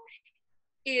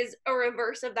is a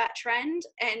reverse of that trend,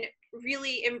 and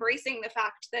really embracing the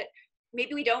fact that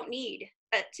maybe we don't need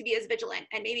to be as vigilant,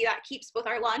 and maybe that keeps both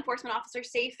our law enforcement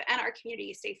officers safe and our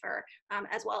community safer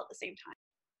as well at the same time.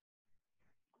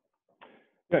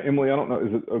 Yeah, Emily, I don't know,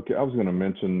 is it okay? I was going to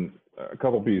mention a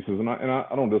couple pieces, and I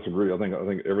don't disagree. I think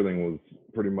everything was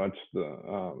pretty much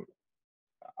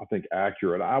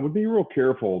accurate. I would be real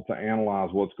careful to analyze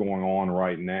what's going on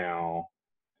right now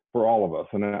for all of us.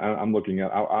 And I'm looking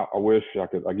at, I wish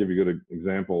I'll give you a good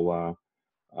example.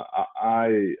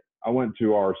 I went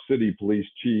to our city police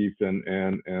chief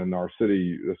and our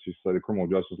city, let's just say the criminal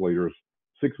justice leaders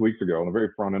 6 weeks ago on the very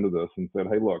front end of this, and said,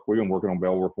 hey, look, we've been working on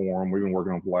bail reform. We've been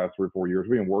working on it for the last 3 or 4 years.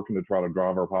 We've been working to try to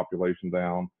drive our population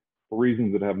down for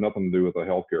reasons that have nothing to do with the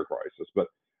healthcare crisis. But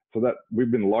so that we've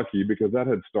been lucky because that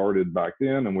had started back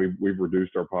then, and we've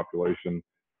reduced our population,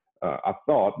 I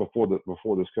thought, before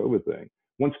this COVID thing.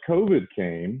 Once COVID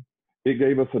came, it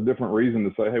gave us a different reason to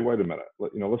say, hey, wait a minute,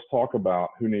 let's talk about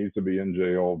who needs to be in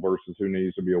jail versus who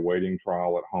needs to be awaiting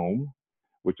trial at home,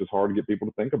 which is hard to get people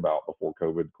to think about before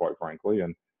COVID, quite frankly.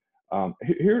 And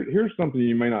here's something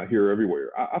you may not hear everywhere.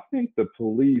 I think the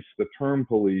term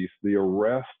police, the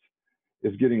arrest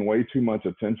is getting way too much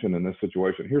attention in this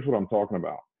situation. Here's what I'm talking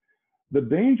about. The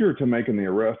danger to making the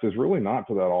arrest is really not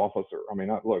to that officer. I mean,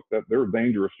 look, there are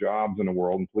dangerous jobs in the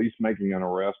world, and police making an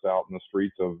arrest out in the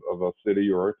streets of a city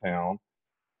or a town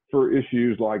for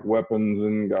issues like weapons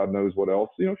and God knows what else,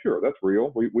 sure, that's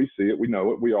real. We see it, we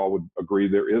know it, we all would agree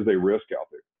there is a risk out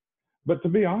there. But to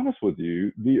be honest with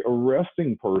you, the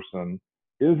arresting person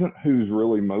isn't who's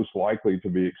really most likely to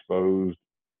be exposed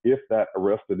if that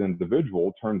arrested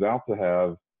individual turns out to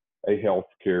have a health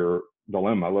care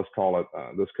dilemma, let's call it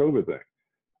this COVID thing.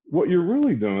 What you're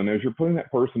really doing is you're putting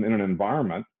that person in an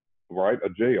environment, right, a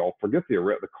jail. Forget the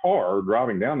arrest. The car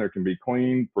driving down there can be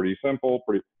clean, pretty simple,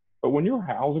 but when you're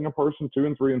housing a person 2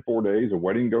 and 3 and 4 days,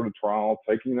 awaiting to go to trial,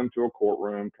 taking them to a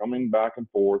courtroom, coming back and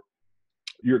forth,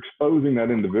 you're exposing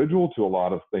that individual to a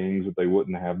lot of things that they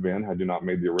wouldn't have been had you not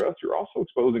made the arrest. You're also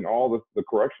exposing all the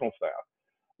correctional staff.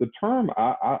 The term,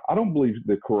 I don't believe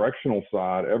the correctional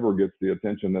side ever gets the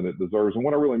attention that it deserves. And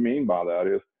what I really mean by that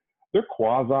is they're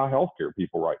quasi-healthcare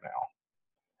people right now.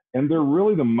 And they're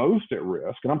really the most at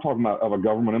risk. And I'm talking about of a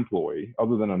government employee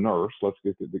other than a nurse. Let's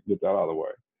get that out of the way.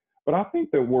 But I think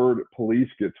the word police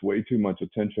gets way too much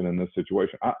attention in this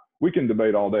situation. We can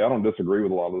debate all day. I don't disagree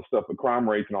with a lot of this stuff, the crime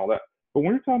rates and all that. But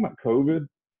when you're talking about COVID,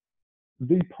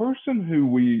 the person who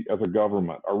we as a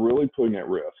government are really putting at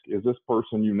risk is this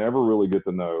person you never really get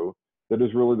to know, that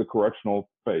is really the correctional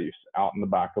face out in the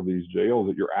back of these jails,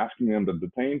 that you're asking them to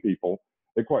detain people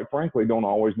that quite frankly don't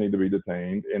always need to be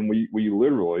detained. And we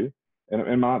literally,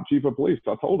 and my chief of police,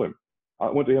 I told him, I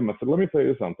went to him, I said, let me tell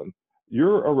you something.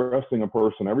 You're arresting a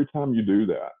person. Every time you do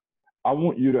that, I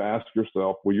want you to ask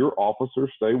yourself, will your officer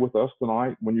stay with us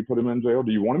tonight when you put him in jail?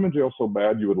 Do you want him in jail so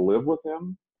bad you would live with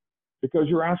him? Because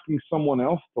you're asking someone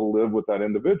else to live with that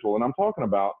individual. And I'm talking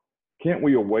about, can't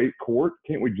we await court?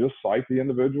 Can't we just cite the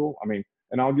individual? I mean,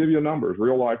 and I'll give you numbers,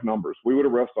 real life numbers. We would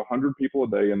arrest 100 people a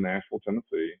day in Nashville,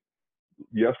 Tennessee.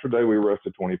 Yesterday, we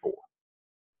arrested 24.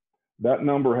 That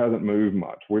number hasn't moved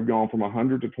much. We've gone from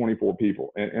 100 to 24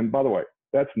 people. And by the way,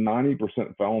 that's 90%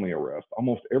 felony arrest.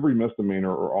 Almost every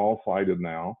misdemeanor are all cited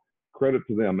now. Credit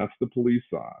to them. That's the police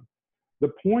side.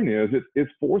 The point is,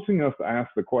 it's forcing us to ask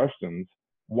the questions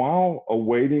while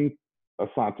awaiting a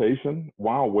citation,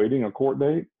 while awaiting a court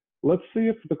date. Let's see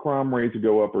if the crime rates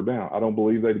go up or down. I don't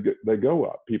believe they go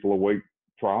up. People await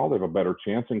trial. They have a better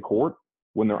chance in court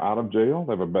when they're out of jail.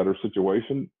 They have a better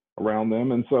situation around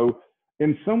them. And so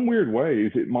in some weird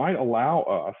ways, it might allow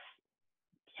us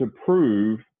to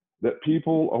prove that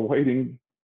people awaiting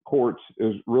courts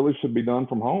really should be done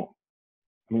from home.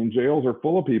 I mean, jails are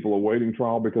full of people awaiting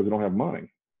trial because they don't have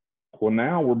money. Well,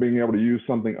 now we're being able to use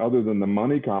something other than the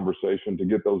money conversation to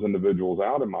get those individuals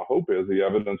out. And my hope is the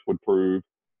evidence would prove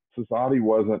society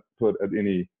wasn't put at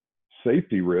any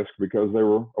safety risk because they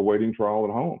were awaiting trial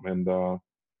at home. And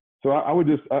so I would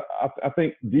just, I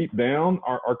think deep down,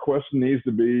 our question needs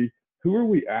to be, who are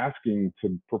we asking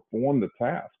to perform the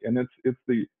task? And it's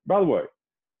by the way,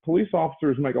 police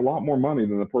officers make a lot more money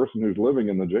than the person who's living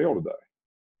in the jail today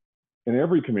in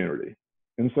every community.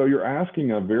 And so you're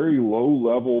asking a very low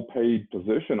level paid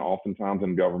position oftentimes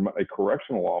in government, a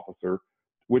correctional officer,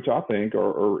 which I think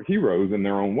are heroes in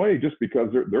their own way, just because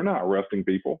they're not arresting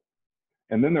people.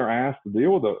 And then they're asked to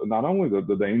deal with not only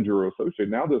the danger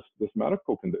associated, now this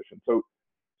medical condition.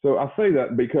 So I say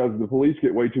that because the police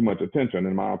get way too much attention,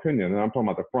 in my opinion, and I'm talking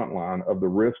about the front line of the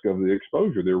risk of the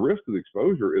exposure. The risk of the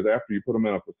exposure is after you put them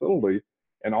in a facility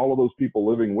and all of those people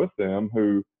living with them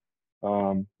who,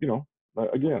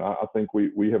 again, I think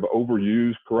we have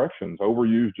overused corrections,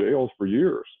 overused jails for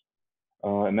years.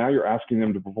 And now you're asking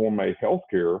them to perform a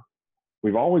healthcare.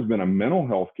 We've always been a mental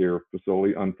health care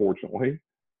facility, unfortunately,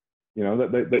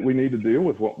 that we need to deal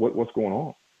with what's going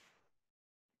on.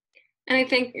 And I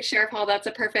think, Sheriff Hall, that's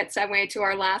a perfect segue to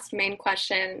our last main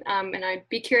question. And I'd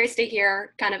be curious to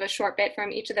hear kind of a short bit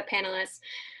from each of the panelists.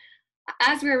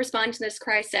 As we respond to this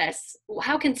crisis,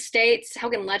 how can states, how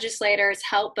can legislators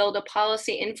help build a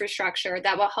policy infrastructure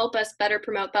that will help us better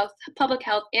promote both public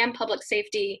health and public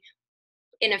safety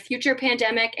in a future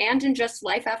pandemic and in just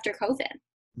life after COVID?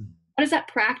 What does that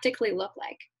practically look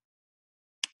like?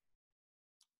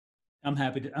 I'm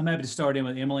happy to start in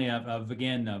with Emily.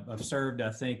 I've served, I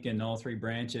think, in all three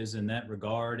branches in that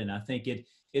regard, and I think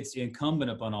it's incumbent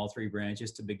upon all three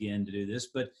branches to begin to do this.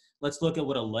 But let's look at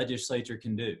what a legislature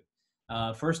can do.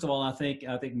 First of all, I think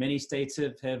many states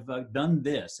have done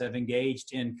this, have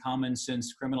engaged in common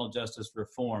sense criminal justice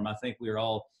reform. I think we're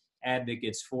all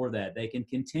advocates for that. They can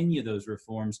continue those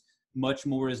reforms. Much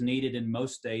more is needed in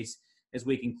most states, as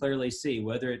we can clearly see,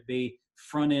 whether it be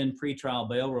front-end pretrial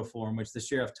bail reform, which the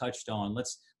sheriff touched on.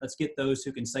 Let's get those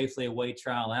who can safely await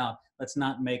trial out. Let's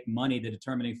not make money the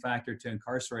determining factor to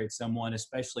incarcerate someone,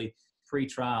 especially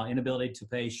pretrial. Inability to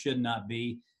pay should not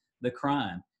be the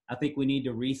crime. I think we need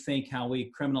to rethink how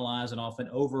we criminalize and often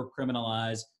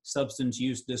over-criminalize substance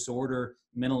use disorder,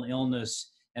 mental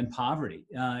illness, and poverty.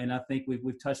 And I think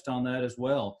we've touched on that as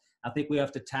well. I think we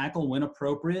have to tackle, when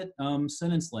appropriate,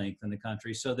 sentence length in the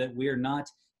country so that we are not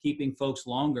keeping folks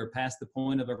longer past the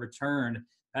point of a return,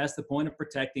 past the point of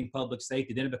protecting public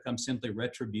safety. Then it becomes simply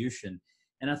retribution.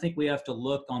 And I think we have to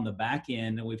look on the back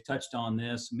end, and we've touched on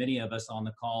this, many of us on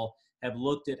the call have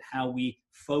looked at how we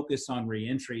focus on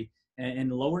reentry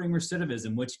and lowering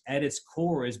recidivism, which at its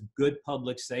core is good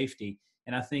public safety.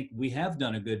 And I think we have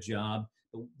done a good job,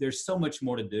 but there's so much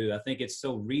more to do. I think it's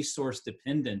so resource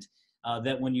dependent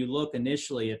that when you look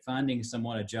initially at finding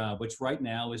someone a job, which right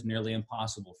now is nearly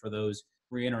impossible for those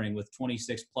reentering with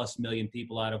 26 plus million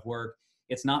people out of work,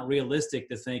 it's not realistic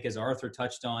to think, as Arthur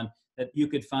touched on, that you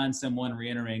could find someone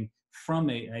reentering from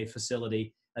a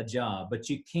facility a job, but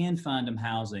you can find them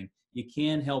housing. You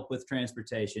can help with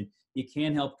transportation. You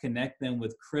can help connect them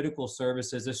with critical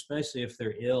services, especially if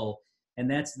they're ill.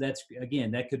 And that's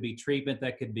again, that could be treatment,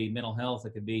 that could be mental health,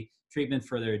 it could be treatment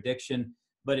for their addiction,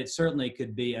 but it certainly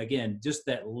could be, again, just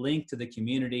that link to the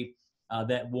community,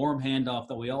 that warm handoff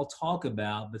that we all talk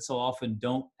about, but so often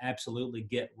don't absolutely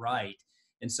get right.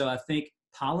 And so I think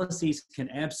policies can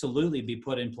absolutely be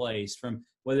put in place, from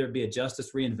whether it be a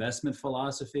justice reinvestment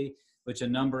philosophy, which a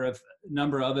number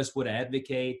of us would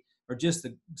advocate, or just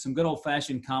some good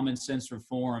old-fashioned common sense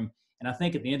reform. And I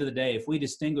think at the end of the day, if we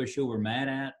distinguish who we're mad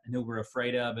at and who we're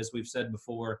afraid of, as we've said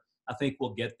before, I think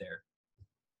we'll get there.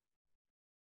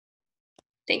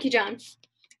 Thank you, John.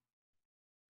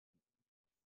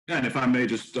 Yeah, and if I may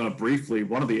just briefly,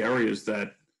 one of the areas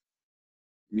that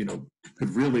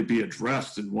could really be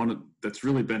addressed, and that's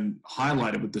really been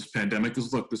highlighted with this pandemic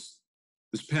is, look, this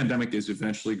pandemic is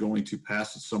eventually going to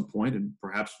pass at some point, and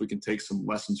perhaps we can take some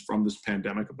lessons from this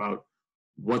pandemic about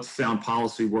what sound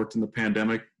policy worked in the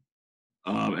pandemic.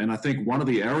 And I think one of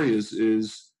the areas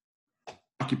is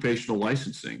occupational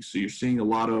licensing. So you're seeing a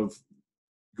lot of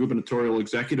gubernatorial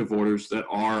executive orders that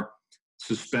are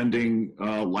suspending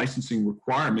licensing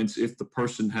requirements if the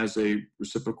person has a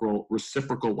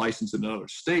reciprocal license in another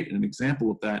state. And an example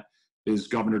of that is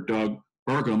Governor Doug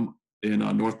Burgum in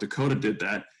North Dakota did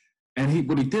that. And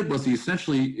what he did was he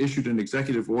essentially issued an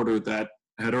executive order that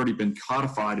had already been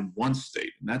codified in one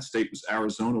state, and that state was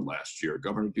Arizona last year.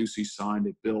 Governor Ducey signed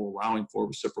a bill allowing for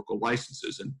reciprocal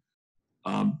licenses.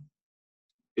 And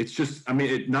it's just,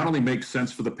 it not only makes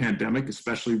sense for the pandemic,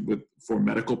 especially for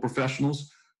medical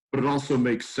professionals, but it also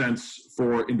makes sense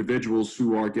for individuals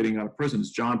who are getting out of prison.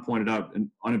 As John pointed out, and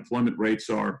unemployment rates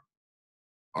are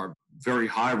very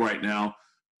high right now,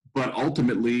 but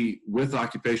ultimately with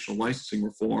occupational licensing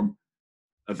reform,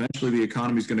 eventually the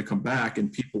economy is going to come back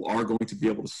and people are going to be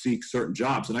able to seek certain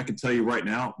jobs. And I can tell you right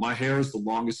now, my hair is the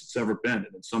longest it's ever been.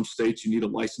 And in some states, you need a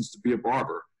license to be a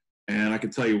barber. And I can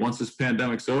tell you, once this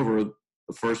pandemic's over,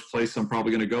 the first place I'm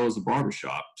probably going to go is a barber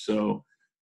shop. So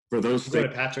for those go to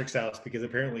Patrick's house, because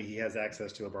apparently he has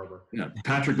access to a barber. Yeah,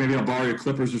 Patrick, maybe I'll borrow your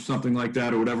clippers or something like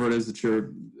that, or whatever it is that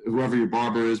whoever your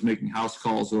barber is, making house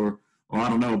calls, or I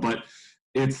don't know. But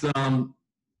it's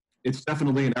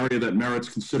definitely an area that merits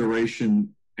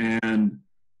consideration, and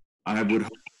I would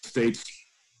hope states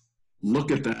look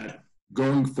at that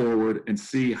going forward and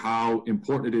see how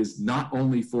important it is, not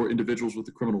only for individuals with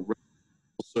a criminal record,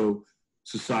 but also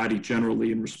society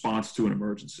generally in response to an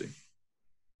emergency.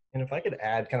 And if I could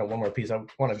add kind of one more piece, I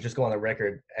want to just go on the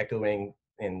record echoing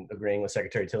and agreeing with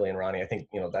Secretary Tilley and Ronnie. I think,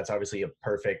 that's obviously a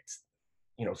perfect,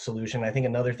 solution. I think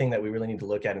another thing that we really need to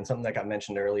look at, and something that got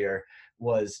mentioned earlier,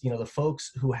 was, the folks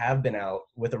who have been out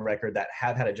with a record, that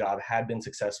have had a job, had been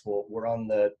successful, were on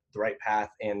the right path,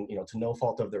 and, to no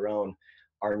fault of their own,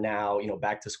 are now,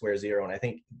 back to square zero. And I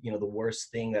think, the worst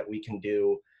thing that we can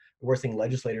do, the worst thing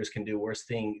legislators can do, worst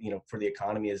thing, for the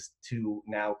economy, is to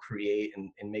now create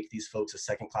and make these folks a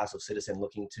second class of citizen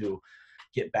looking to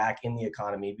get back in the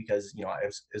economy. Because,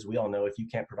 as we all know, if you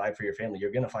can't provide for your family,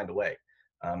 you're going to find a way.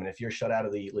 And if you're shut out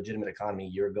of the legitimate economy,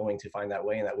 you're going to find that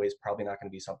way, and that way is probably not going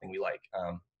to be something we like.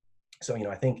 So,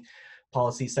 I think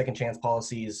policies, second chance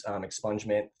policies,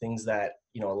 expungement, things that,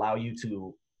 allow you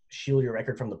to shield your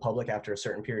record from the public after a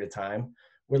certain period of time,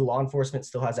 where the law enforcement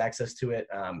still has access to it.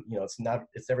 It's never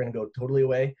going to go totally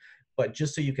away, but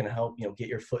just so you can help, get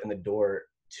your foot in the door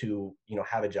to,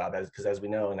 have a job, because as we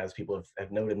know, and as people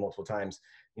have noted multiple times,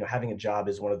 having a job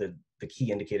is one of the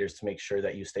key indicators to make sure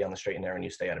that you stay on the straight and narrow and you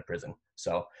stay out of prison.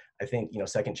 So I think,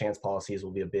 second chance policies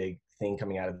will be a big thing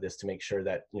coming out of this, to make sure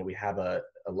that, we have a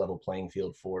level playing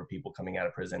field for people coming out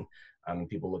of prison, and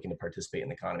people looking to participate in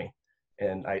the economy.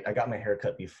 And I got my hair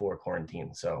cut before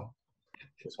quarantine, so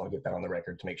just want to get that on the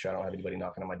record to make sure I don't have anybody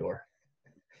knocking on my door.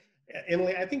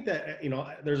 Emily, I think that,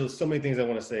 there's so many things I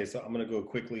want to say, so I'm going to go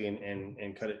quickly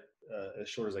and cut it as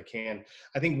short as I can.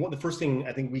 I think the first thing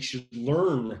I think we should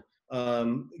learn,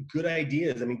 good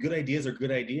ideas. Good ideas are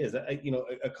good ideas.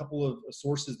 A couple of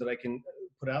sources that I can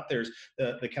put out there is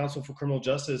the Council for Criminal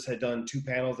Justice had done 2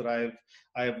 panels that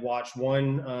I have watched.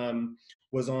 One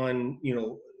was on,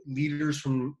 leaders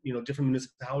from different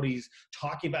municipalities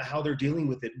talking about how they're dealing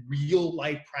with it, real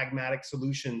life pragmatic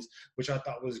solutions, which I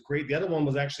thought was great. The other one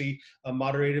was actually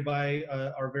moderated by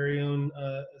our very own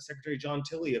Secretary John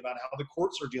Tilley, about how the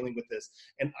courts are dealing with this.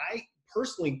 And I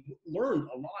personally learned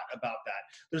a lot about that.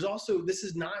 There's also, this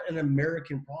is not an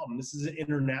American problem. This is an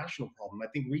international problem. I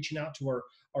think reaching out to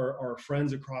our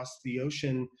friends across the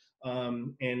ocean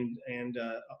and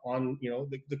on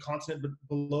the continent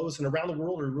below us and around the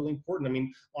world are really important. I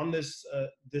mean, on this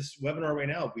this webinar right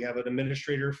now, we have an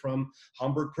administrator from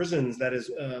Hamburg prisons that is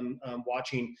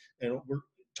watching, and we're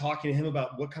talking to him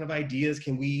about what kind of ideas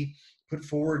can we put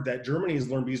forward that Germany has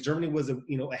learned, because Germany was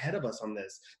ahead of us on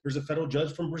this. There's a federal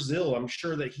judge from Brazil. I'm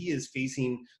sure that he is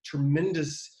facing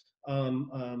tremendous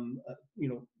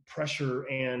pressure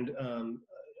and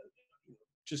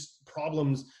just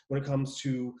problems when it comes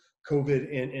to COVID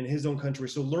in his own country.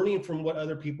 So learning from what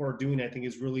other people are doing, I think,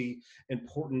 is really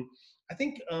important. I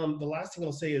think the last thing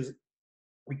I'll say is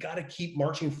we got to keep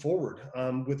marching forward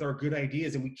with our good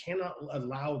ideas, and we cannot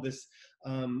allow this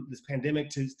this pandemic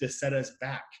to set us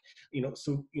back.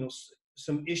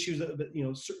 Some issues,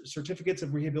 certificates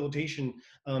of rehabilitation,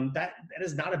 that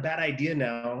is not a bad idea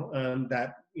now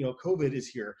that COVID is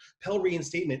here. Pell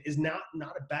reinstatement is not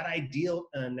a bad idea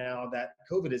now that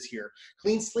COVID is here.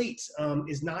 Clean slates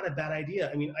is not a bad idea.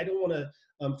 I mean, I don't want to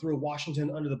throw Washington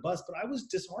under the bus, but I was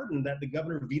disheartened that the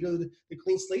governor vetoed the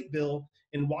clean slate bill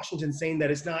in Washington, saying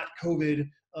that it's not COVID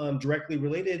directly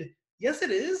related. Yes, it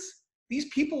is. These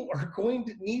people are going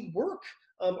to need work.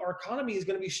 Our economy is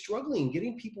going to be struggling.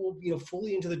 Getting people,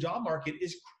 fully into the job market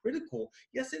is critical.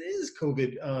 Yes, it is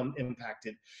COVID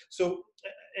impacted. So,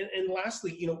 and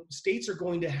lastly, states are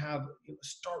going to have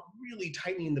start really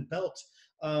tightening the belt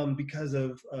because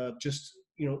of just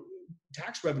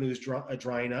tax revenues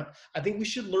drying up. I think we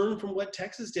should learn from what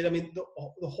Texas did. I mean,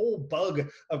 the whole bug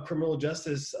of criminal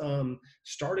justice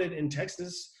started in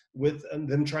Texas with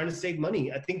them trying to save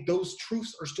money. I think those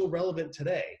truths are still relevant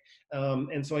today.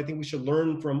 And so I think we should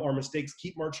learn from our mistakes,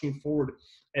 keep marching forward,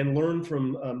 and learn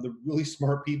from the really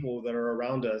smart people that are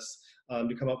around us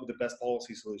to come up with the best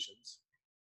policy solutions.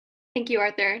 Thank you,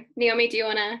 Arthur. Naomi, do you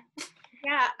want to?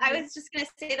 Yeah, I was just going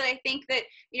to say that I think that,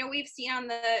 we've seen on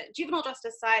the juvenile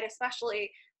justice side,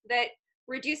 especially, that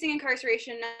reducing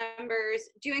incarceration numbers,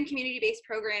 doing community-based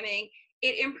programming,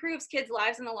 it improves kids'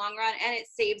 lives in the long run, and it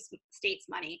saves states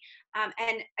money.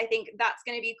 And I think that's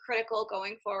going to be critical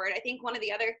going forward. I think one of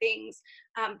the other things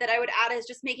that I would add is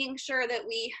just making sure that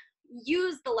we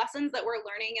use the lessons that we're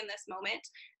learning in this moment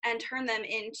and turn them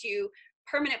into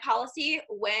permanent policy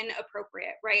when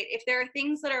appropriate, right? If there are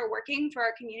things that are working for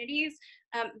our communities,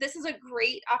 this is a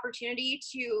great opportunity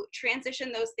to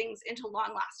transition those things into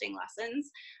long-lasting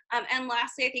lessons. And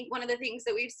lastly, I think one of the things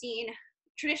that we've seen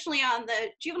traditionally on the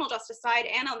juvenile justice side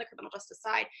and on the criminal justice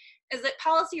side is that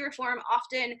policy reform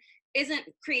often isn't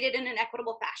created in an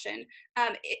equitable fashion.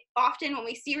 Often when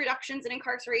we see reductions in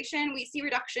incarceration, we see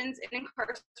reductions in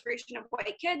incarceration of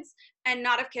white kids and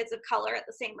not of kids of color at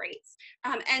the same rates.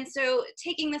 And so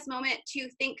taking this moment to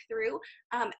think through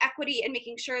equity and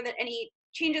making sure that any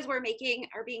changes we're making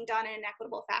are being done in an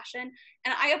equitable fashion.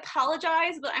 And I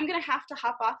apologize, but I'm gonna have to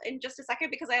hop off in just a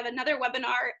second because I have another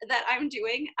webinar that I'm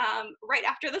doing right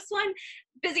after this one.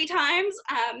 Busy times,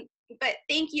 but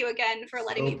thank you again for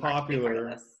letting me be part of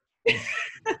this.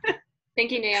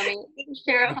 Thank you, Naomi.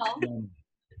 Cheryl.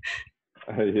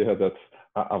 Yeah,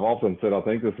 I've often said I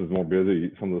think this is more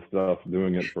busy, some of the stuff,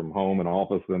 doing it from home and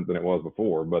office than it was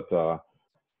before. But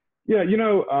yeah,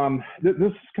 this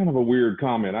is kind of a weird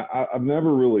comment. I've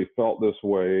never really felt this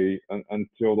way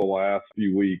until the last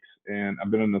few weeks, and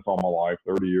I've been in this all my life,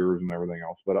 30 years and everything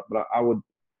else. But I would,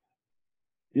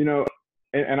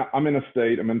 and I'm in a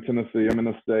state, I'm in Tennessee, I'm in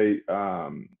a state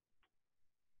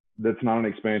that's not an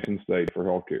expansion state for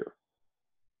healthcare.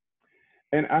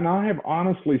 And I have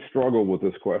honestly struggled with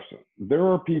this question. There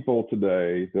are people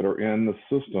today that are in the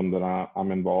system that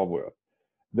I'm involved with,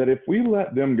 that if we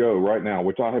let them go right now,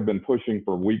 which I have been pushing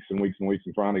for weeks and weeks and weeks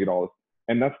and trying to get all this,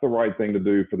 and that's the right thing to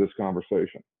do for this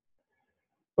conversation.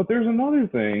 But there's another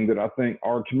thing that I think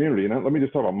our community, and let me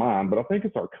just talk about mine, but I think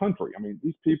it's our country. I mean,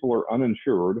 these people are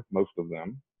uninsured, most of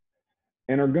them,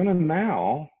 and are gonna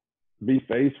now be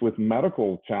faced with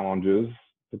medical challenges,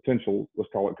 potential, let's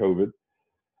call it COVID.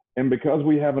 And because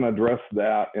we haven't addressed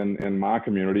that in my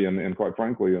community and quite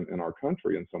frankly, in our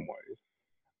country in some ways,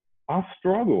 I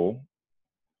struggle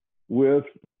with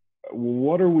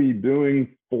what are we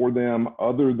doing for them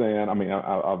other than, I mean,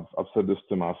 I've said this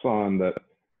to my son that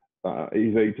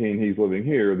he's 18, he's living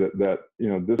here, that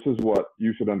this is what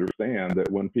you should understand,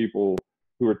 that when people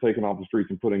who are taken off the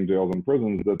streets and put in jails and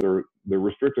prisons, that they're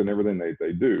restricted in everything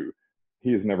they do.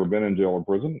 He has never been in jail or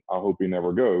prison. I hope he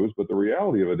never goes. But the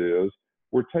reality of it is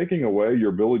we're taking away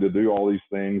your ability to do all these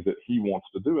things that he wants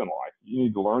to do in life. You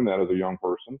need to learn that as a young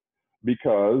person,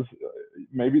 because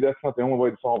maybe that's not the only way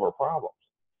to solve our problems.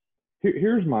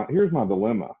 here's my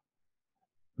dilemma.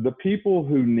 The people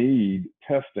who need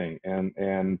testing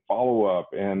and follow-up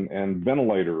and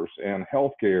ventilators and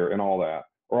healthcare and all that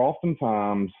are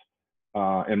oftentimes,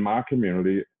 in my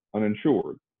community,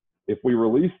 uninsured. If we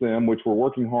release them, which we're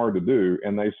working hard to do,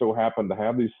 and they so happen to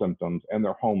have these symptoms and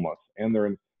they're homeless and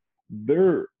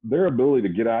their ability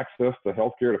to get access to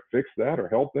healthcare to fix that or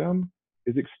help them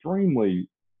is extremely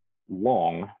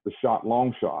long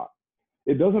shot.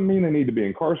 It doesn't mean they need to be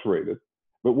incarcerated,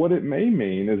 but what it may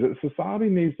mean is that society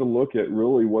needs to look at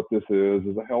really what this is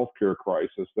a healthcare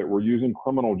crisis, that we're using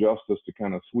criminal justice to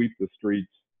kind of sweep the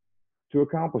streets to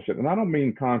accomplish it. And I don't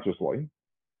mean consciously,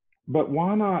 but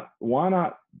why not,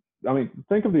 I mean,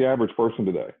 think of the average person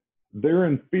today. They're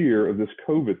in fear of this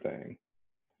COVID thing.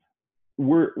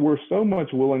 We're so much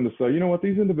willing to say, you know what,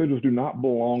 these individuals do not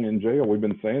belong in jail. We've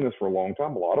been saying this for a long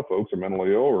time. A lot of folks are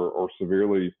mentally ill or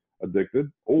severely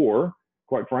addicted, or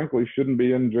quite frankly, shouldn't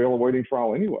be in jail awaiting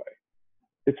trial anyway.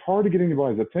 It's hard to get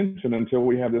anybody's attention until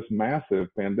we have this massive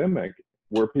pandemic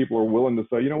where people are willing to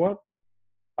say, you know what,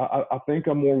 I think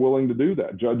I'm more willing to do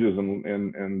that, judges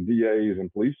and DAs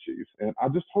and police chiefs. And I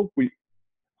just hope we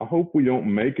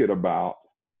don't make it about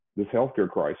this healthcare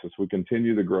crisis. We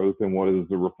continue the growth in what is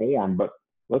the reform, but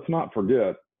let's not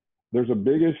forget there's a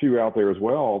big issue out there as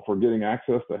well for getting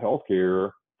access to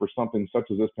healthcare for something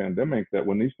such as this pandemic, that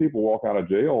when these people walk out of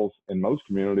jails in most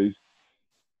communities,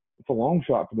 it's a long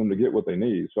shot for them to get what they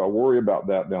need. So I worry about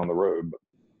that down the road,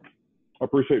 but I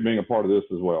appreciate being a part of this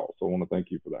as well. So I want to thank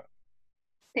you for that.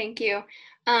 Thank you.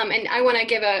 And I want to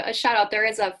give a shout out. There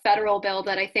is a federal bill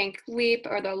that I think LEAP,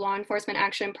 or the Law Enforcement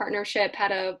Action Partnership,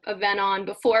 had a event on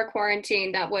before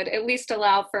quarantine that would at least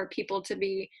allow for people to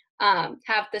be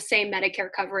have the same Medicare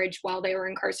coverage while they were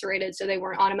incarcerated, so they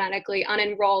weren't automatically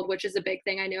unenrolled, which is a big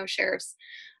thing I know sheriffs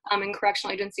and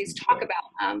correctional agencies talk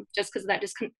about, just because of that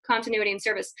discontinuity in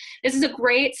service. This is a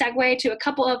great segue to a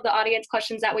couple of the audience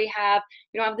questions that we have.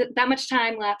 We don't have that much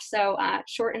time left, so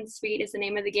short and sweet is the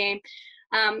name of the game.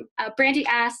 Brandy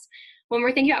asks, when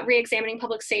we're thinking about re-examining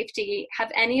public safety, have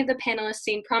any of the panelists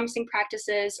seen promising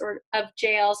practices of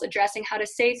jails addressing how to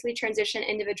safely transition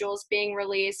individuals being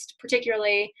released,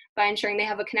 particularly by ensuring they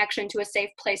have a connection to a safe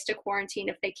place to quarantine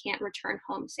if they can't return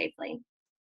home safely?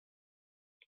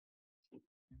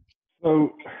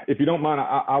 So if you don't mind,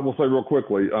 I will say real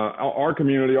quickly, our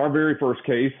community, our very first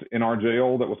case in our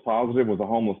jail that was positive was a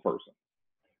homeless person.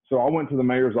 So I went to the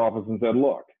mayor's office and said,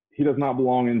 look, he does not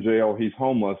belong in jail. He's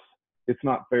homeless. It's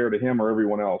not fair to him or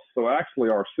everyone else. So actually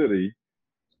our city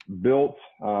built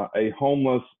a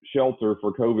homeless shelter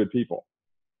for COVID people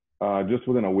just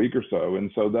within a week or so.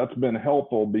 And so that's been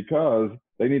helpful because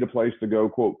they need a place to go,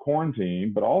 quote,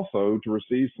 quarantine, but also to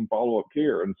receive some follow-up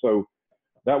care. And so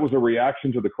that was a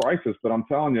reaction to the crisis. But I'm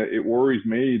telling you, it worries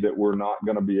me that we're not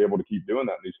going to be able to keep doing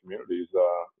that in these communities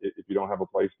if you don't have a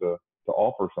place to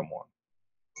offer someone.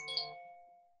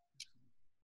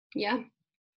 Yeah.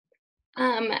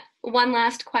 One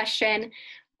last question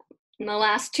in the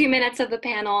last 2 minutes of the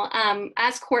panel.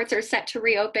 As courts are set to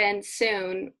reopen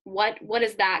soon, what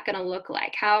is that going to look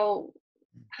like? How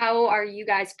are you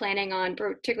guys planning on,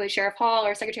 particularly Sheriff Hall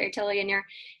or Secretary Tilley,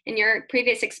 in your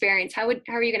previous experience, how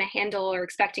are you going to handle or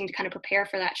expecting to kind of prepare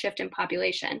for that shift in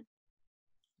population?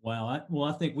 Well,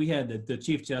 I think we had the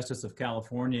Chief Justice of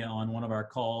California on one of our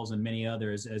calls, and many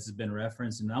others, as has been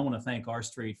referenced. And I want to thank our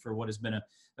street for what has been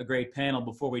a great panel.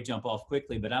 Before we jump off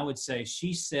quickly, but I would say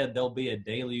she said there'll be a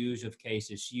deluge of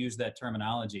cases. She used that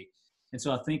terminology. And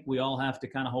so I think we all have to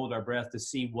kind of hold our breath to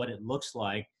see what it looks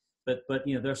like. But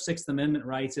you know, there's Sixth Amendment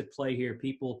rights at play here.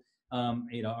 People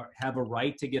have a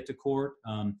right to get to court.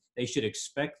 They should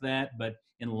expect that. But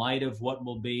in light of what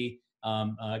will be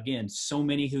again, so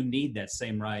many who need that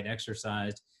same right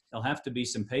exercised, there'll have to be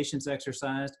some patience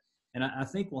exercised. And I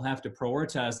think we'll have to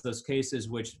prioritize those cases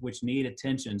which need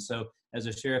attention. So as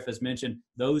the sheriff has mentioned,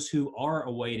 those who are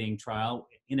awaiting trial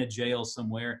in a jail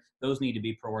somewhere, those need to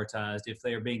be prioritized. If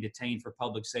they are being detained for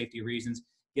public safety reasons,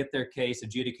 get their case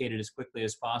adjudicated as quickly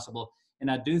as possible.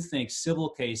 And I do think civil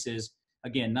cases,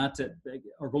 again,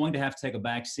 are going to have to take a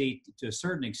back seat to a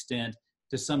certain extent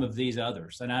to some of these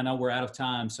others. And I know we're out of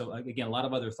time, so again, a lot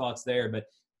of other thoughts there, but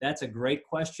that's a great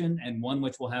question and one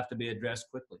which will have to be addressed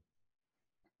quickly.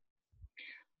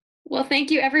 Well,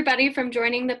 thank you everybody for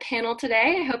joining the panel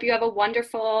today. I hope you have a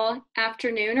wonderful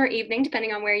afternoon or evening,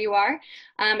 depending on where you are.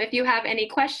 If you have any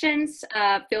questions,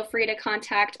 feel free to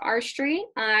contact our street.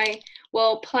 I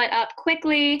will put up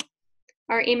quickly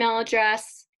our email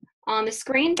address on the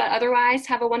screen, but otherwise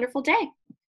have a wonderful day.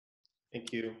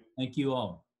 Thank you. Thank you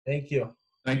all. Thank you.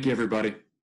 Thank you, everybody.